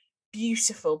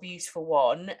 Beautiful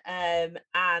one. And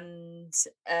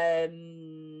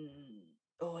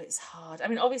it's hard. I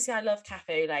mean, obviously I love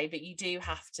Cafe au Lait, but you do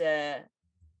have to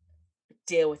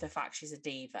deal with the fact she's a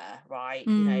diva, right?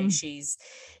 You know, she's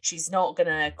not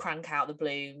gonna crank out the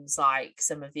blooms like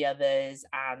some of the others,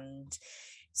 and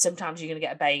sometimes you're gonna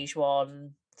get a beige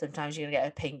one, sometimes you're gonna get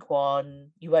a pink one.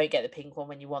 You won't get the pink one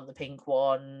when you want the pink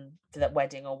one for that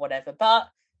wedding or whatever, but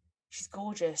she's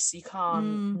gorgeous. You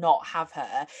can't not have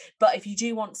her. But if you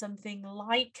do want something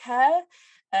like her,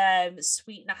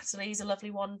 Sweet Natalie is a lovely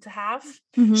one to have.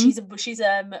 She's a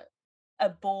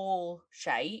ball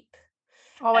shape.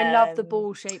 Oh, I love the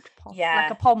ball shaped pom. Yeah,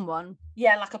 like a pom one.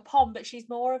 Yeah, like a pom, but she's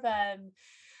more of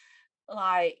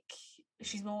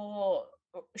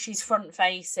she's front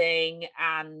facing,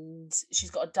 and she's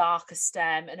got a darker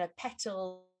stem, and her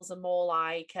petals are more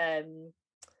like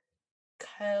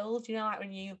curled, you know, like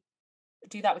when you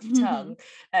do that with your tongue.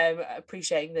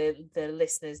 Appreciating the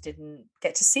listeners didn't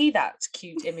get to see that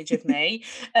cute image of me.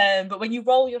 But when you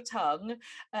roll your tongue,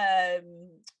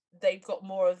 they've got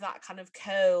more of that kind of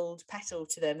curled petal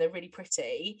to them. They're really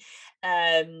pretty.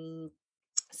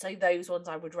 So those ones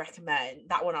I would recommend.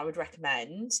 That one I would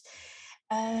recommend.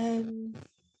 And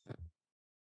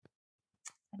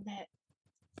then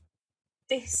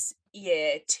this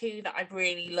year, two that I've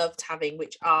really loved having,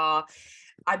 which are,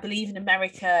 I believe in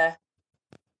America,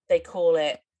 they call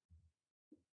it,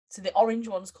 so the orange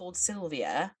one's called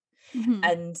Sylvia,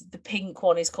 and the pink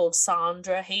one is called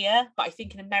Sandra here. But I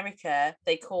think in America,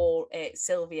 they call it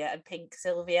Sylvia and pink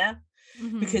Sylvia.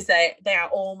 Because they are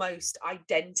almost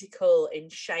identical in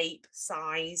shape,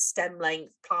 size, stem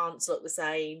length. Plants look the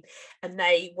same, and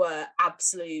they were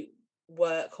absolute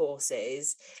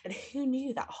workhorses. And who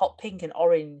knew that hot pink and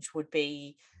orange would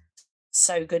be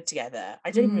so good together?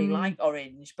 I didn't really like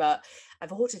orange, but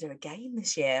I've ordered her again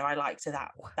this year. I liked her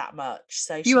that much.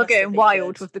 So you are going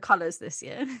wild with the colours this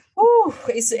year. Oh,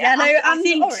 it's yellow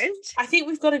and orange. I think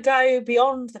we've got to go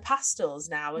beyond the pastels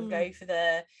now and go for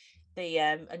the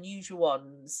unusual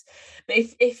ones. But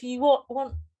if you want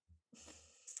one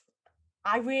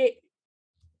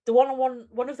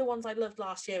of the ones I loved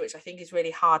last year, which I think is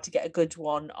really hard to get a good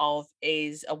one of,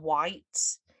 is a white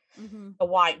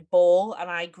ball. And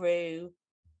I grew,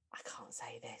 I can't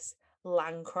say this,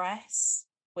 Lancresse,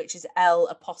 which is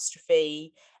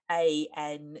L'ANCRESSE,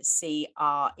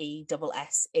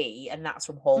 and that's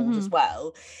from Halls as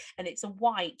well. And it's a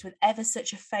white with ever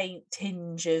such a faint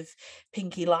tinge of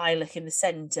pinky lilac in the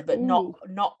centre, but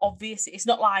not obvious. It's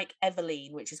not like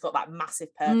Eveline, which has got that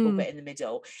massive purple bit in the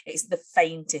middle. It's the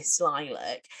faintest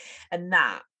lilac, and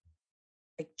that,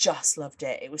 I just loved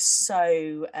it. It was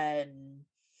so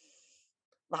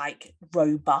like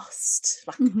robust,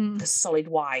 like a solid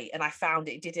white, and I found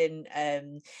it didn't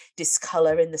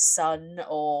discolor in the sun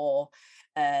or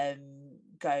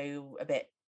go a bit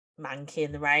manky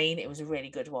in the rain. It was a really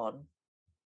good one.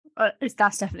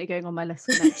 That's definitely going on my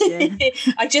list for next year.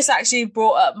 I just actually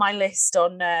brought up my list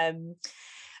on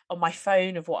my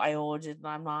phone of what I ordered, and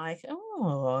I'm like,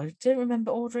 oh, I didn't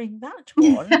remember ordering that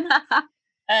one.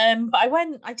 But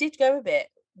I did go a bit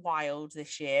wild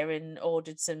this year and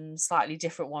ordered some slightly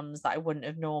different ones that I wouldn't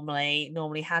have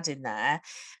normally had in there.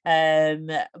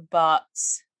 But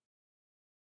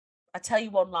I'll tell you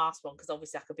one last one, because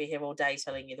obviously I could be here all day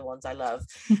telling you the ones I love.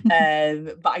 But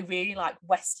I really like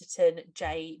Westerton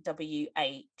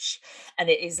JWH, and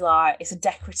it's a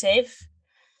decorative,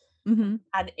 and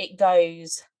it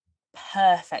goes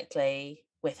perfectly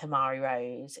with Hamari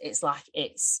Rose. It's like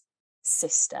its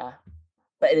sister,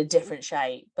 but in a different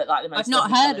shape, but like the most. I've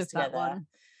not heard of that one.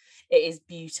 It is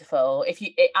beautiful.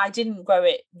 I didn't grow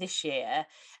it this year,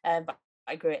 but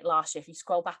I grew it last year. If you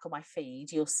scroll back on my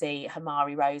feed, you'll see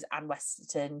Hamari Rose and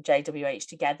Westerton JWH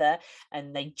together,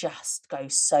 and they just go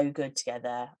so good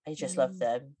together. I just love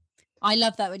them. I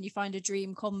love that when you find a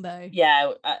dream combo.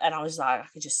 Yeah, and I was like, I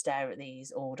could just stare at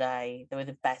these all day. They were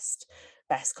the best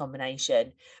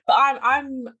combination. But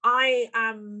I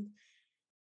am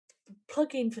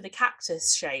plugging for the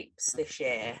cactus shapes this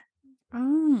year.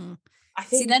 I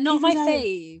think they're not my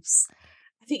faves.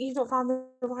 I think you've not found the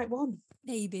right one.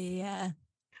 Maybe, yeah.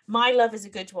 My Love is a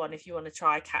good one if you want to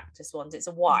try cactus ones. It's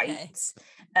a white. Okay.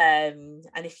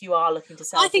 And if you are looking to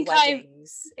sell for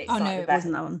weddings, it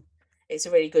wasn't that one. It's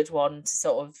a really good one to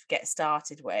sort of get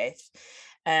started with.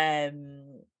 But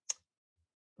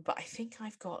I think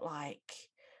I've got like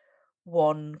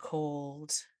one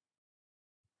called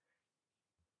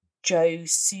Joe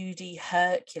Sudi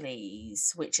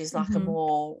Hercules, which is like a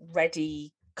more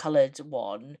reddy coloured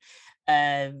one.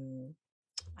 I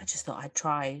just thought I'd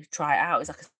try it out. It's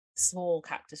like a small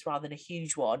cactus rather than a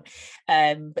huge one.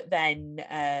 But then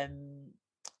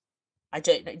I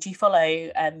don't know. Do you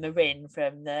follow Marin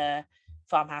from the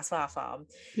Farmhouse Flower Farm?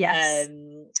 Yes.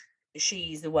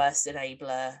 She's the worst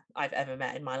enabler I've ever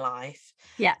met in my life.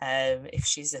 Yeah. If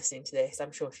she's listening to this,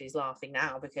 I'm sure she's laughing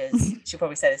now, because she'll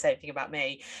probably say the same thing about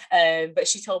me. But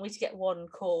she told me to get one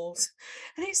called,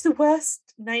 and it's the worst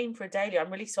name for a dahlia. I'm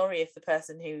really sorry if the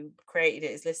person who created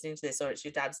it is listening to this, or it's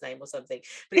your dad's name or something.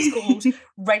 But it's called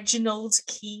Reginald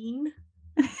Keane.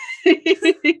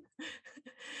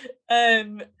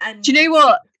 And do you know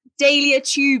what? Dahlia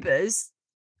tubers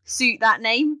suit that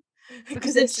name.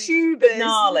 Because the tubers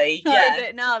gnarly, a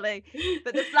bit gnarly,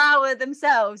 but the flower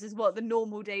themselves is what the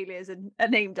normal dahlias are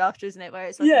named after, isn't it? Where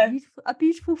it's like a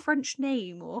beautiful French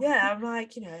name, or I'm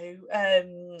like,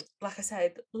 like I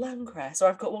said, Lancresse, or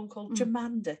I've got one called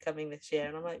Jemanda coming this year,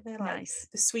 and I'm like, they're like nice.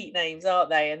 The sweet names, aren't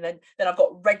they? And then I've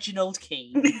got Reginald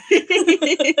Keane.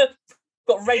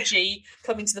 got Reggie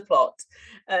coming to the plot.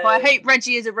 Well, I hope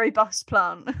Reggie is a robust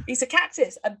plant. He's a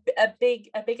cactus, a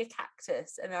bigger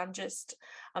cactus, and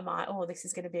I'm like, oh, this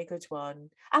is going to be a good one.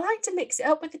 I like to mix it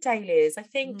up with the dahlias. I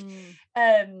think,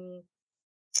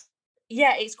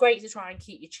 yeah, it's great to try and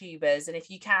keep your tubers, and if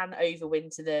you can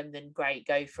overwinter them, then great,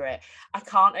 go for it. I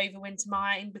can't overwinter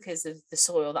mine because of the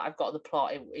soil that I've got on the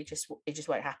plot. It just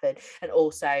won't happen. And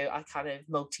also, I kind of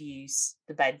multi-use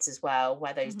the beds as well,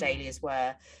 where those dahlias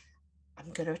were.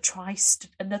 I'm going to try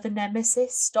another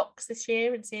Nemesis stocks this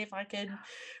year and see if I can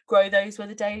grow those where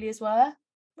the dahlias were.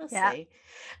 We'll see.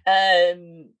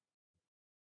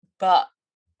 But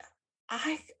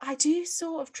I do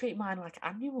sort of treat mine like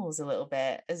annuals a little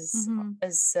bit, as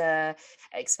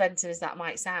expensive as that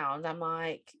might sound. I'm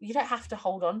like, you don't have to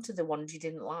hold on to the ones you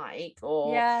didn't like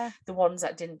or the ones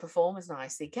that didn't perform as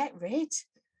nicely. Get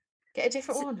a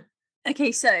different one.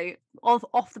 Okay, so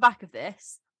off the back of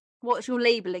this, what's your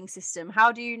labelling system?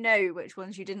 How do you know which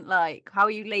ones you didn't like? How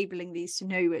are you labelling these to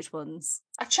know which ones?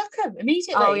 I chuck them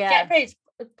immediately. Oh, yeah. Get rid,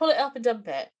 pull it up and dump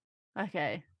it.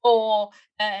 Okay. Or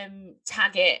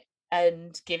tag it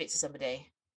and give it to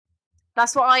somebody.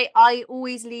 That's what I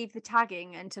always leave the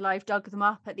tagging until I've dug them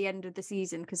up at the end of the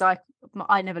season, because I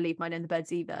never leave mine in the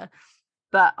beds either,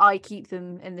 but I keep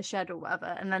them in the shed or whatever.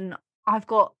 And then I've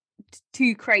got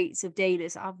 2 crates of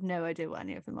dahlias. I have no idea what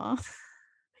any of them are.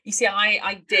 You see,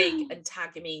 I dig and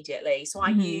tag immediately. So I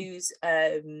use,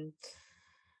 I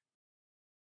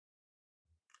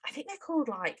think they're called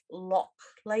like lock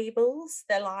labels.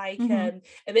 They're like a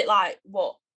bit like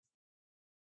what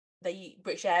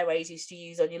British Airways used to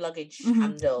use on your luggage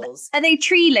handles. Are they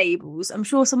tree labels? I'm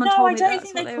sure someone told me that. No, I don't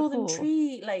think they call them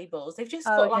tree labels. They've just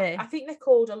got like, I think they're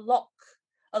called a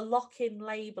lock-in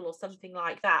label or something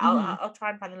like that. I'll try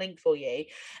and find a link for you.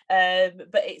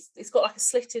 But it's got like a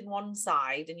slit in one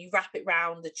side, and you wrap it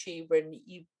round the tuber and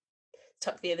you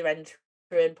tuck the other end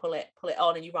through and pull it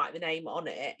on, and you write the name on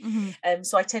it.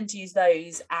 So I tend to use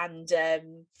those, and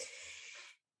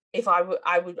if I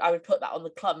would put that on the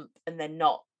clump and then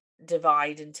not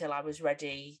divide until I was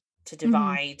ready to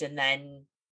divide, and then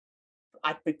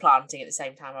I'd be planting at the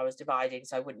same time I was dividing,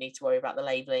 so I wouldn't need to worry about the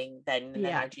labelling then. And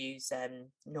then I'd use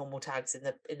normal tags in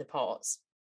the pots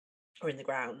or in the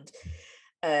ground.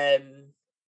 But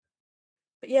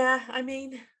yeah, I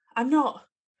mean, I'm not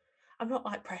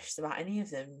like precious about any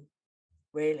of them,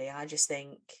 really. I just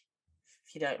think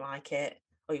if you don't like it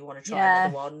or you want to try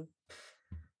another one,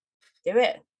 do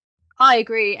it. I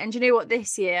agree. And you know what,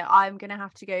 this year I'm gonna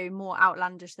have to go more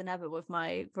outlandish than ever with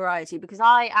my variety, because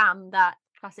I am that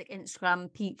classic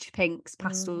Instagram peach pinks,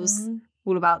 pastels,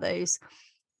 all about those.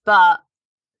 But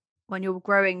when you're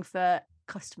growing for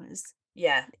customers,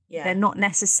 they're not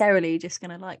necessarily just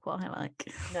gonna like what I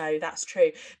like. No, that's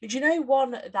true. But you know,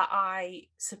 one that I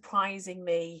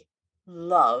surprisingly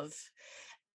love,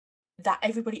 that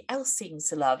everybody else seems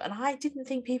to love, and I didn't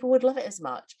think people would love it as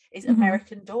much, is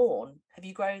American Dawn. Have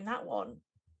you grown that one?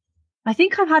 I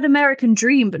think I've had American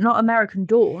Dream, but not American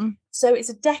Dawn. So it's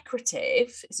a decorative,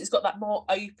 so it's got that more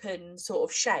open sort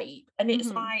of shape, and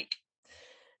it's like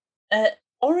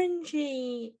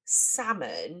orangey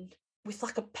salmon with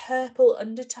like a purple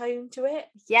undertone to it.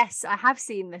 Yes, I have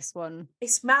seen this one.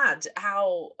 It's mad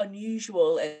how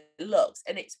unusual it looks,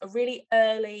 and it's a really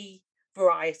early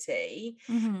variety,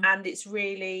 and it's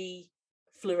really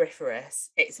floriferous.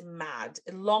 It's mad.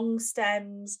 Long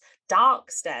stems,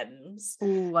 dark stems.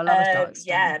 Oh, I love a dark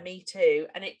stem. Yeah, me too.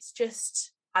 And it's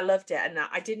just, I loved it. And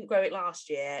I didn't grow it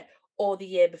last year or the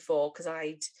year before because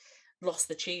I'd lost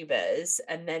the tubers.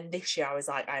 And then this year I was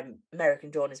like,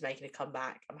 American Dawn is making a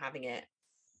comeback. I'm having it.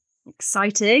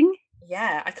 Exciting.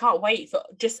 Yeah, I can't wait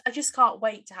I just can't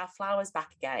wait to have flowers back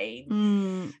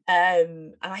again.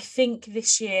 And I think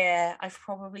this year I've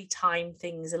probably timed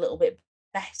things a little bit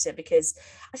better, because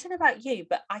I don't know about you,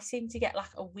 but I seem to get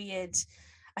like a weird,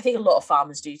 I think a lot of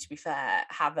farmers do, to be fair,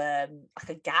 have like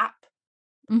a gap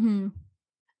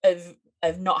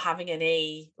of not having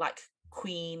any like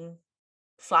queen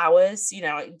flowers, you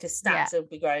know, the snaps will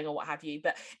be growing or what have you,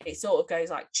 but it sort of goes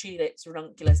like tulips,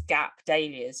 ranunculus, gap,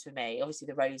 dahlias for me. Obviously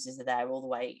the roses are there all the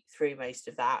way through most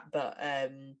of that, but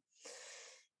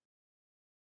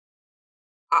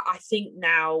I think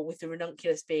now with the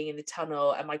ranunculus being in the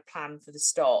tunnel and my plan for the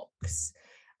stocks,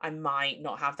 I might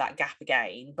not have that gap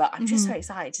again, but I'm just so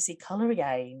excited to see colour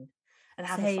again and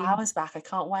have the flowers back. I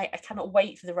can't wait. I cannot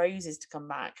wait for the roses to come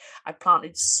back. I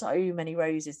planted so many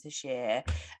roses this year.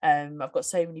 I've got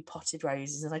so many potted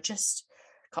roses, and I just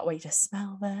can't wait to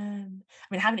smell them. I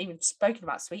mean, I haven't even spoken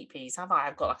about sweet peas, have I?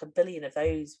 I've got like a billion of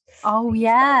those. Oh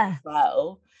yeah.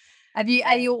 Well,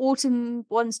 Are your autumn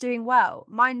ones doing well?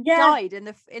 Mine died in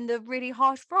the really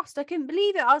harsh frost. I couldn't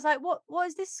believe it. I was like, what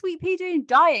is this sweet pea doing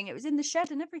dying? It was in the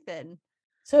shed and everything.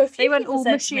 So a few They went people all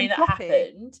said mushy to me and that floppy.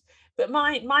 happened, but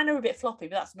mine are a bit floppy,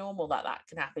 but that's normal that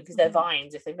can happen because they're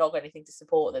vines. If they've not got anything to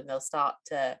support them, they'll start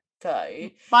to go.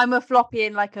 Mine were floppy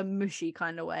in like a mushy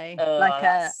kind of way.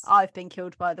 I've been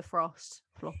killed by the frost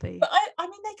floppy. But I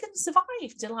mean, they can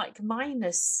survive to like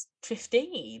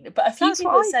 -15. But a few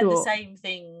people said the same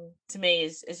thing to me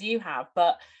as you have.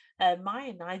 But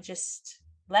mine, I just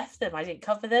left them. I didn't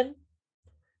cover them.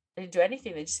 I didn't do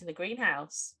anything. They're just in the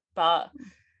greenhouse. But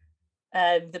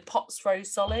the pots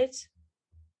froze solid.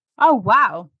 Oh,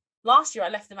 wow. Last year, I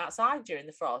left them outside during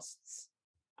the frosts.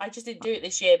 I just didn't do it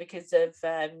this year because of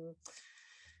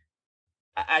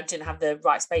I didn't have the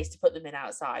right space to put them in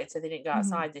outside, so they didn't go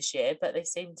outside this year. But they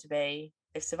seem to they've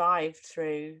survived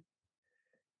through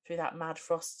that mad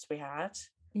frosts we had.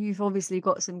 You've obviously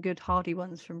got some good hardy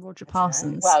ones from Roger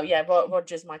Parsons. Well, yeah,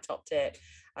 Roger's my top tip,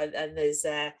 and there's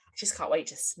I just can't wait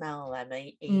to smell them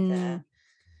either.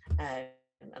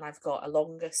 And I've got a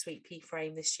longer sweet pea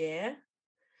frame this year.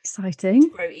 Exciting. To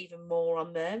grow even more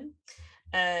on them.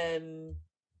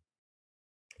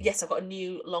 Yes, I've got a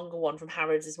new longer one from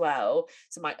Harrods as well.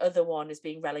 So my other one is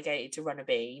being relegated to runner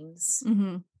beans.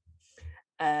 So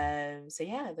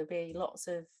yeah, there'll be lots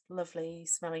of lovely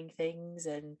smelling things,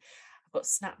 and I've got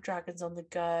snapdragons on the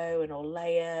go and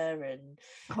Orlea, and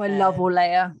I love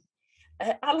Orlea.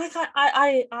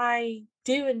 I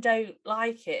do and don't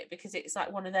like it because it's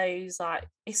like one of those, like,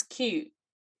 it's cute,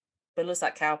 but it looks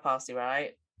like cow parsley,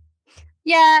 right?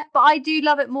 Yeah, but I do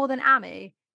love it more than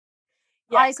Amy.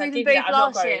 Yes, I grew them both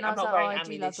last year, and I was like, I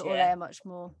do love the Orlea much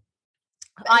more.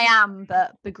 I am,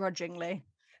 but begrudgingly.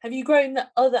 Have you grown the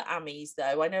other Amies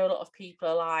though? I know a lot of people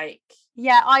are like...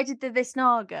 Yeah, I did the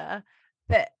Visnaga,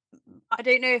 but I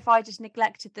don't know if I just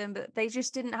neglected them, but they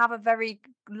just didn't have a very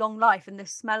long life, and the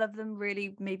smell of them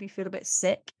really made me feel a bit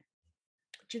sick.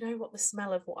 Do you know what the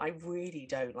smell of what I really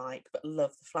don't like, but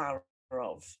love the flower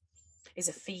of, is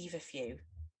a feverfew?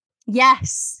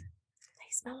 Yes.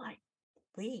 They smell like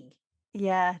wee.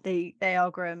 Yeah, they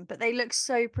are grim, but they look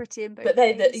so pretty in both. But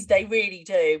they really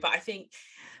do. But I think,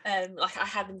 like, I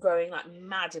had them growing like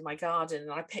mad in my garden,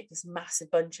 and I picked this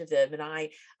massive bunch of them, and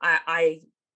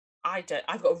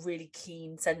I've got a really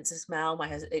keen sense of smell.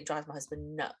 It drives my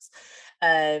husband nuts,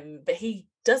 but he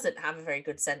doesn't have a very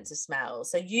good sense of smell.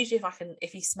 So usually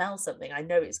if he smells something, I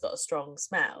know it's got a strong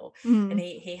smell. And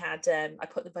he had I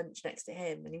put the bunch next to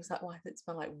him, and he was like, why does it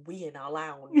smell like wee in our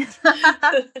lounge?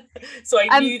 So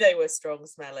I knew they were strong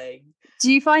smelling.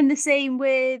 Do you find the same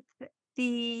with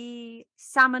the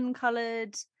salmon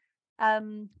coloured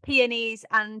peonies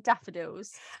and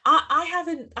daffodils? I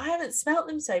haven't smelt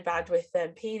them so bad with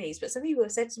peonies, but some people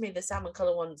have said to me the salmon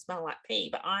colour ones smell like pea,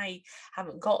 but I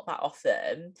haven't got that off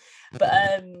them.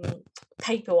 But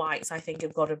paper whites, I think,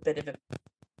 have got a bit of a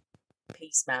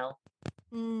pea smell.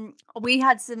 We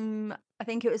had some, I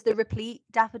think it was the replete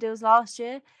daffodils last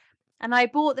year, and I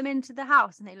brought them into the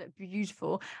house, and they looked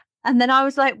beautiful. And then I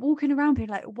was like walking around being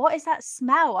like, what is that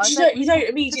smell? I was you don't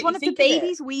immediately does one of the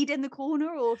babies weed in the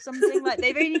corner or something? Like,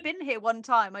 they've only been here one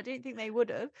time. I don't think they would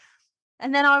have.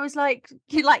 And then I was like,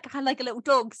 you had like a little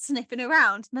dog sniffing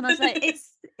around. And then I was like,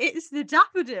 it's the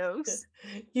daffodils.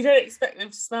 You don't expect them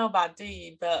to smell bad, do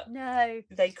you? But no,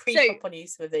 they creep up on you,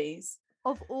 some of these.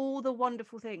 Of all the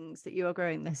wonderful things that you are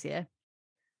growing this year,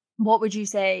 what would you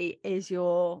say is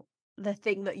the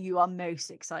thing that you are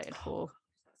most excited for?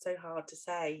 So hard to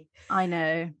say. I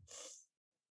know.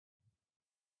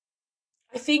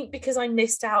 I think because I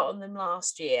missed out on them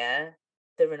last year,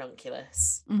 the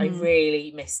ranunculus. I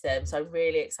really missed them, so I'm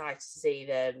really excited to see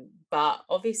them. But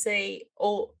obviously,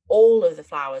 all of the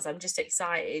flowers, I'm just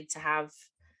excited to have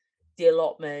the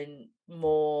allotment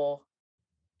more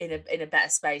in a better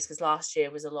space, because last year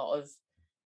was a lot of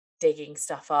digging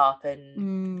stuff up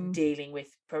and dealing with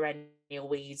perennial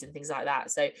weeds and things like that.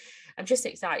 So I'm just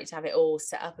excited to have it all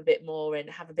set up a bit more and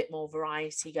have a bit more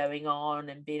variety going on,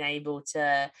 and being able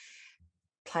to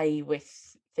play with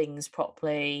things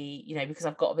properly, because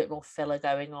I've got a bit more filler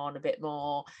going on, a bit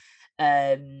more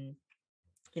the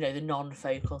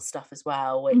non-focal stuff as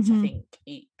well, which I think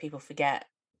people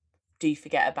do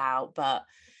forget about. But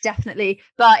definitely.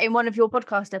 But in one of your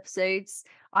podcast episodes,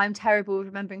 I'm terrible with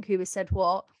remembering who has said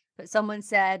what, but someone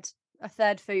said a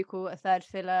third focal, a third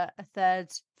filler, a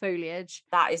third foliage.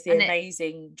 That is the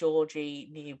amazing Georgie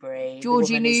Newbury.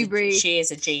 She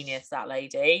is a genius, that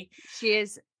lady. She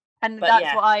is. And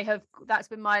that's what that's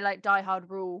been my diehard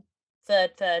rule.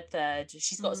 Third.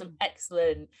 She's got some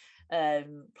excellent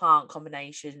plant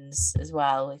combinations as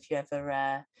well, if you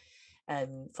ever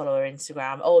follow her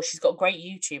Instagram. Oh, she's got great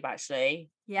YouTube actually.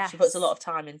 Yes. She puts a lot of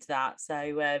time into that.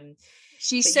 So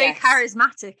she's so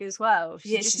charismatic as well.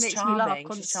 She just she's makes charming. me laugh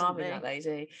constantly. She's charming, that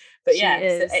lady. But she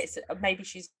it's maybe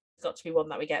she's got to be one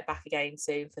that we get back again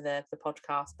soon for the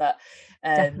podcast. But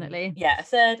definitely, a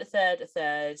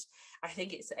third. I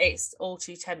think it's all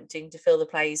too tempting to fill the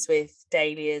place with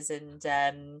dahlias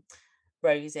and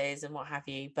roses and what have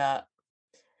you. But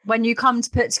when you come to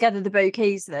put together the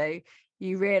bouquets, though,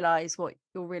 you realise what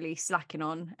you're really slacking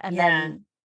on, and then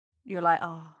you're like,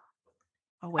 oh,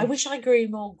 I wish I grew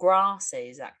more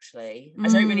grasses. Actually, I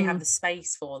don't really have the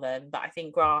space for them, but I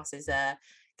think grasses are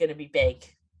going to be big.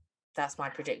 That's my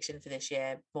prediction for this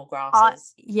year. More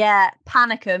grasses.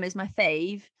 Panicum is my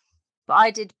fave, but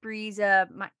I did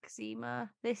Breeza Maxima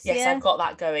this year. Yes, I've got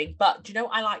that going. But do you know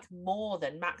what I like more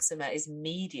than Maxima is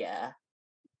Media.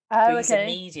 Oh, Breeza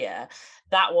Media.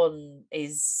 That one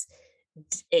is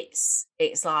it's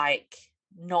like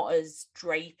not as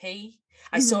drapey.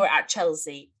 I saw it at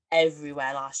Chelsea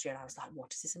everywhere last year and I was like,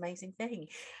 what is this amazing thing?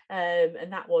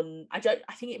 And that one I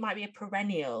think it might be a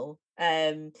perennial,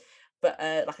 but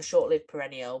like a short-lived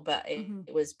perennial, but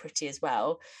it was pretty as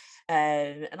well.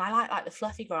 And I like the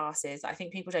fluffy grasses. I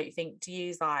think people don't think to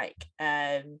use like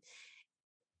I'm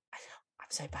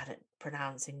so bad at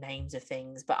pronouncing names of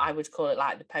things, but I would call it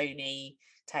like the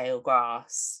ponytail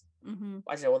grass. I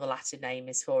don't know what the Latin name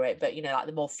is for it, but like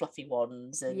the more fluffy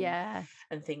ones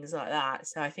and things like that.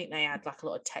 So I think they add like a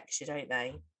lot of texture, don't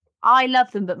they? I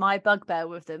love them, but my bugbear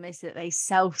with them is that they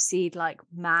self-seed like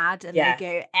mad and they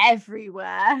go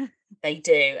everywhere. They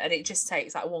do, and it just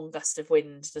takes like one gust of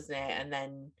wind, doesn't it? And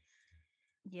then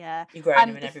you're growing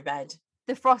them in every bed.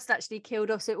 The frost actually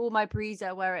killed off, so all my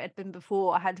Breeza where it had been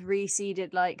before, I had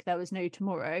reseeded like there was no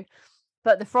tomorrow,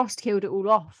 but the frost killed it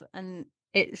all off and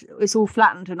it's all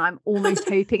flattened, and I'm almost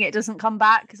hoping it doesn't come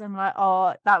back because I'm like,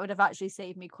 oh, that would have actually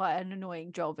saved me quite an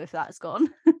annoying job if that's gone.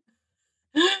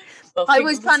 Well, I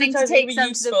was planning to take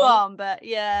some to the farm, but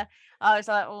I was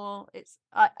like, oh,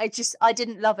 I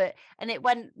didn't love it, and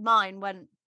mine went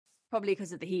probably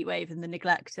because of the heat wave and the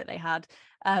neglect that they had.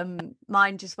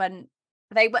 Mine just went.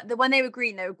 When they were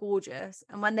green, they were gorgeous,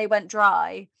 and when they went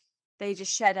dry, they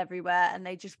just shed everywhere, and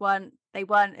they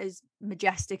weren't as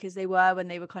majestic as they were when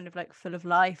they were kind of like full of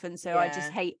life. And so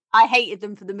I hated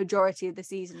them for the majority of the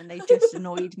season, and they just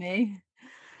annoyed me.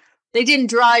 They didn't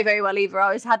dry very well either. I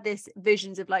always had this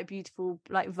visions of like beautiful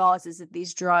like vases of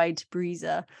these dried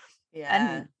Breeza,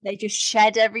 and they just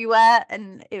shed everywhere,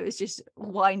 and it was just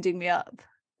winding me up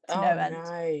to no end. No,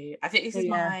 I think this is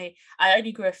I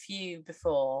only grew a few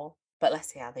before, but let's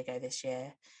see how they go this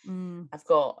year. I've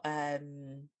got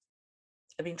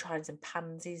I've been trying some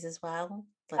pansies as well.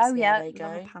 Let's see how they go.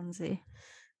 Love a pansy.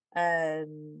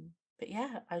 But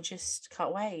I just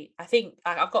can't wait. I think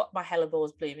I've got my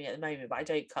hellebores blooming at the moment, but I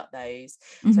don't cut those.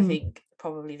 So I think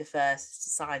probably the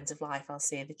first signs of life I'll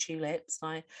see are the tulips,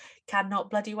 and I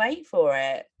cannot bloody wait for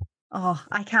it. Oh,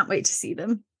 I can't wait to see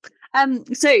them.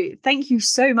 So thank you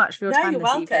so much for your time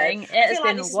this evening. It has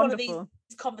been wonderful.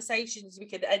 Conversations we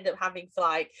could end up having for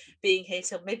like being here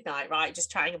till midnight, right?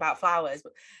 Just chatting about flowers,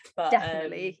 but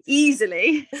definitely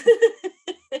easily.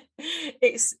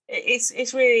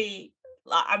 It's really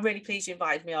like, I'm really pleased you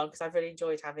invited me on because I've really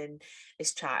enjoyed having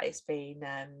this chat. It's been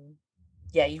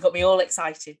you've got me all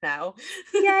excited now.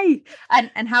 Yay.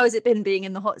 And how has it been being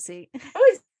in the hot seat?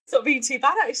 Oh, it's not been too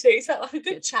bad actually. It's felt like a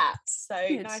good chat, so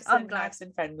nice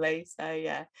and friendly.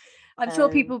 So I'm sure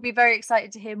people will be very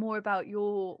excited to hear more about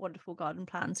your wonderful garden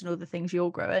plants and all the things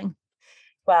you're growing.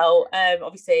 Well,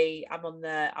 obviously I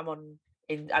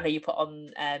know you put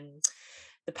on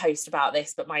the post about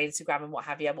this, but my Instagram and what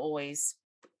have you, I'm always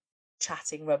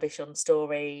chatting rubbish on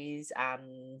stories,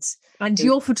 and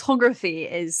your photography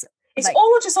is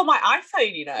all just on my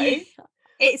iPhone,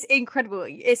 It's incredible.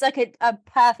 It's like a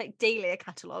perfect dahlia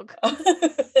catalogue.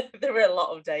 There are a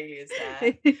lot of dahlias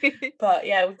there. But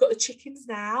we've got the chickens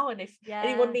now, and if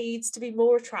anyone needs to be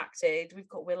more attracted, we've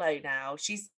got Willow now.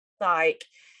 She's like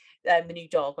the new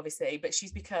dog, obviously, but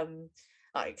she's become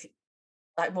like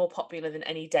more popular than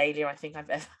any dahlia I think I've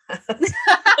ever had.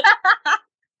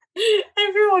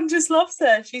 Everyone just loves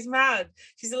her. She's mad.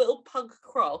 She's a little pug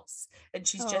cross, and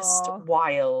she's just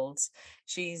wild.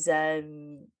 She's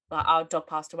like, our dog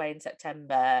passed away in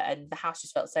September, and the house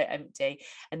just felt so empty,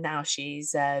 and now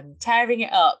she's tearing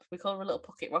it up. We call her a little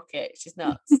pocket rocket. She's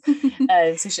nuts.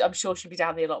 So I'm sure she'll be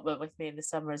down the allotment with me in the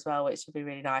summer as well, which will be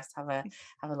really nice to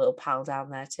have a little pal down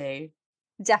there too.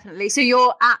 Definitely. So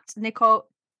you're at Nicole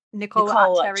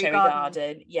at Cherry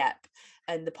Garden. Yep.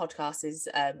 And the podcast is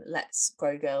Let's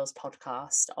Grow Girls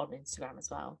podcast on Instagram as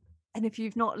well. And if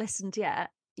you've not listened yet,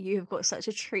 You have got such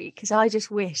a treat, because I just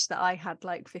wish that I had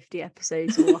like 50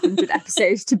 episodes or 100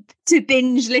 episodes to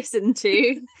binge listen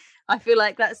to. I feel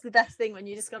like that's the best thing when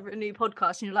you discover a new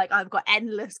podcast and you're like, I've got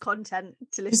endless content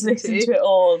to Just listen listen to it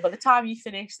all. By the time you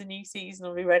finish, the new season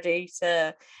will be ready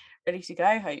to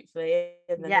go, hopefully,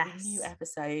 and then there'll be new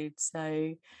episodes.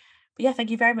 So, but yeah,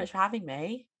 thank you very much for having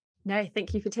me. No,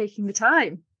 thank you for taking the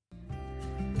time.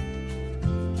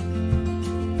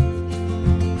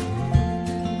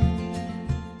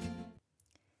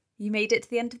 You made it to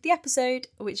the end of the episode,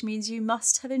 which means you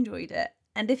must have enjoyed it.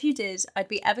 And if you did, I'd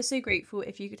be ever so grateful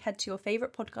if you could head to your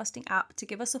favourite podcasting app to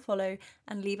give us a follow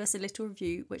and leave us a little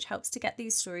review, which helps to get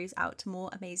these stories out to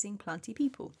more amazing planty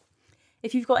people.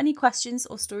 If you've got any questions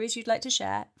or stories you'd like to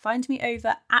share, find me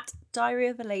over at Diary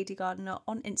of a Lady Gardener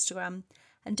on Instagram.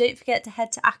 And don't forget to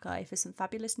head to Akai for some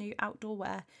fabulous new outdoor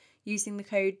wear using the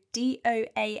code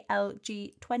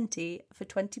DOALG20 for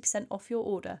 20% off your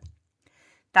order.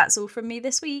 That's all from me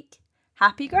this week.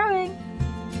 Happy growing!